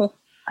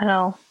I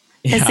know,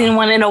 I've seen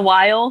one in a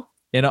while.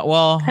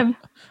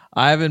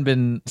 I haven't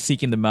been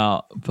seeking them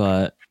out,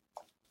 but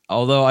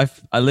although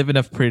I live in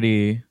a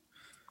pretty,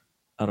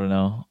 I don't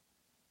know.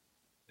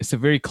 It's a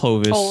very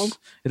Clovis. Old.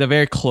 It's a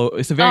very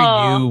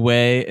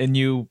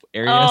new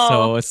area.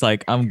 So it's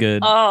like I'm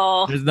good.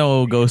 There's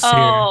no ghosts here.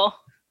 I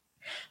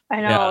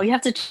know. Yeah. You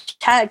have to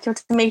check. You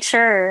have to make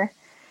sure.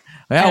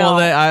 Yeah. Well,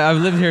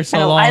 I've lived here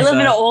so long. I live in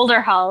an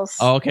older house.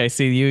 Oh, okay.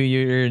 See,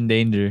 you're in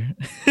danger.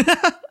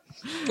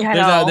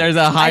 Yeah, there's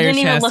a higher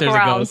chance there's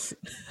a ghost.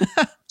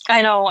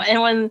 I know.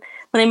 And when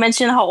they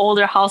mention how old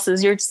their house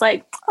is, you're just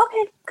like,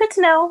 okay, good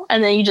to know.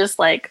 And then you just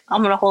like,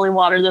 I'm gonna holy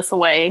water this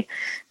away.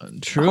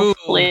 True.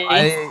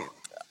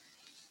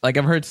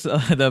 I've heard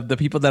the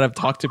people that I've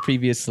talked to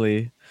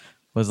previously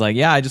was like,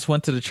 yeah, I just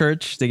went to the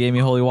church. They gave me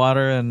holy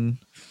water, and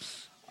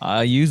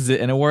I used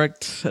it and it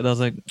worked. And I was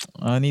like,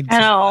 I need I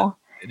know.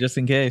 just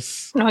in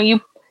case. No,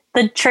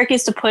 the trick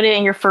is to put it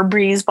in your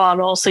Febreze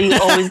bottle so you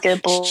always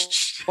get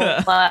blessed.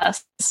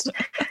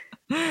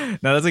 No,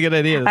 that's a good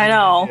idea. I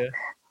know.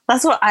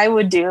 That's what I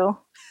would do.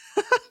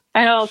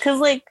 I know, because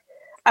like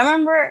I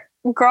remember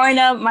growing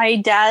up, my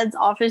dad's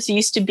office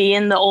used to be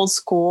in the old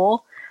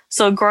school.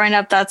 So growing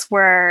up, that's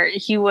where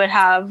he would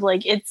have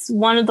like it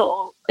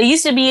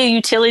used to be a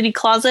utility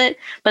closet,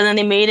 but then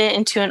they made it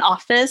into an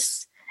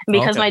office. And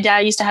because my dad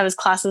used to have his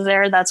classes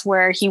there, that's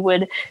where he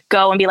would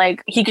go and be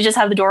like, he could just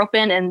have the door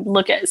open and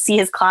see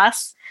his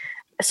class.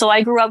 So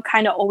I grew up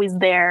kind of always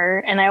there,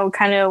 and I would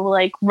kind of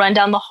like run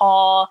down the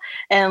hall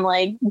and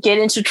like get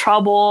into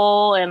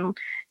trouble and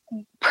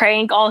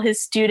prank all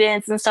his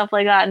students and stuff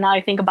like that. And now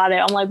I think about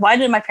it, I'm like, why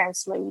did my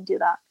parents make me do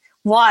that?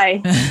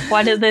 Why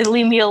did they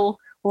leave me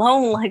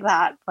alone like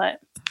that?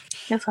 But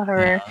it's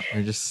whatever. Yeah,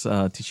 they're just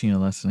teaching you a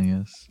lesson, I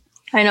guess.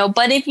 I know,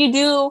 but if you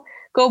do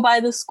go by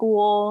the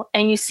school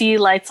and you see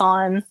lights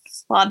on,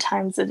 a lot of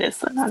times it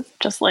is not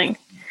just like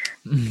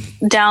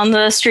down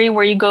the street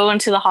where you go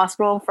into the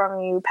hospital from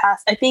you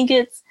pass. I think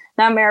it's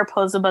not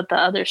Mariposa, but the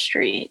other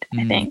street.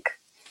 I think.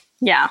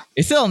 Yeah.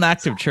 It's still an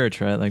active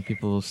church, right? Like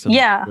people still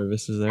have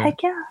services there.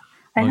 Heck yeah.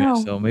 I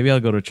know. So maybe I'll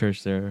go to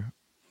church there.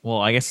 Well,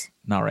 I guess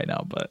not right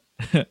now, but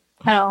I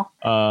know.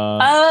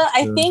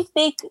 I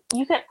think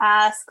you could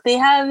ask. They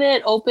have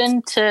it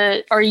open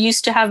or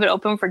used to have it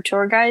open for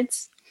tour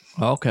guides.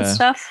 Okay. And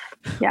stuff.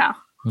 Yeah.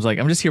 I was like,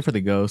 I'm just here for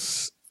the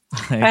ghosts.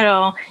 I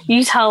know.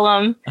 You tell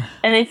them,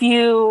 and if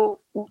you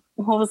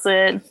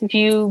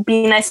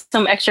be nice to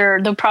them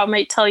extra, they'll probably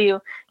might tell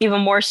you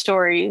even more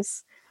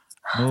stories.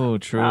 Oh,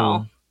 true.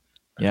 Wow.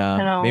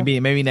 Yeah.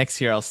 Maybe next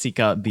year I'll seek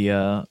out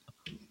the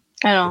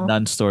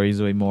nun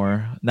stories way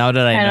more. Now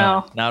that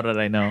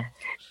I know.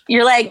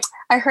 You're like,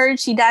 I heard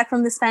she died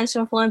from the Spanish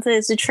influenza.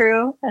 Is it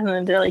true? And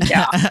then they're like,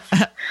 yeah.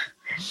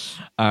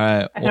 All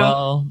right.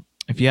 Well,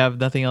 if you have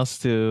nothing else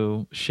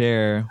to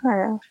share,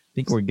 I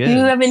think we're good. Do you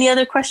have any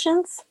other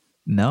questions?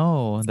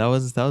 No, that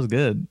was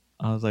good.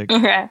 I was like,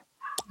 okay.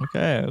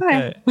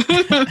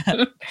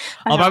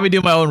 I'll probably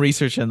do my own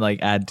research and like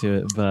add to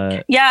it,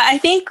 but yeah, I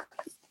think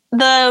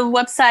the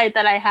website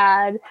that I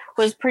had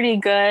was pretty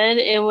good.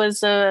 It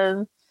was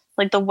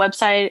like the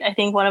website. I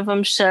think one of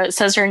them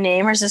says her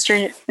name. Her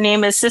sister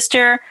name is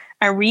Sister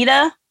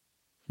Arita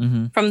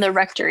from the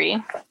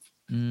Rectory.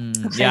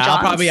 Yeah,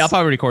 I'll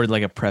probably record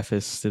like a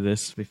preface to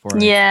this before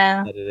I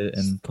edit it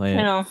and play it.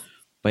 I know.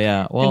 But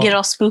yeah, well, get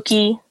all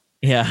spooky.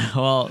 Yeah,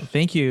 well,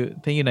 thank you,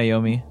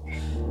 Naomi,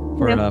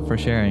 for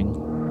sharing.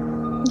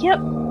 Yep.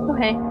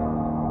 Okay.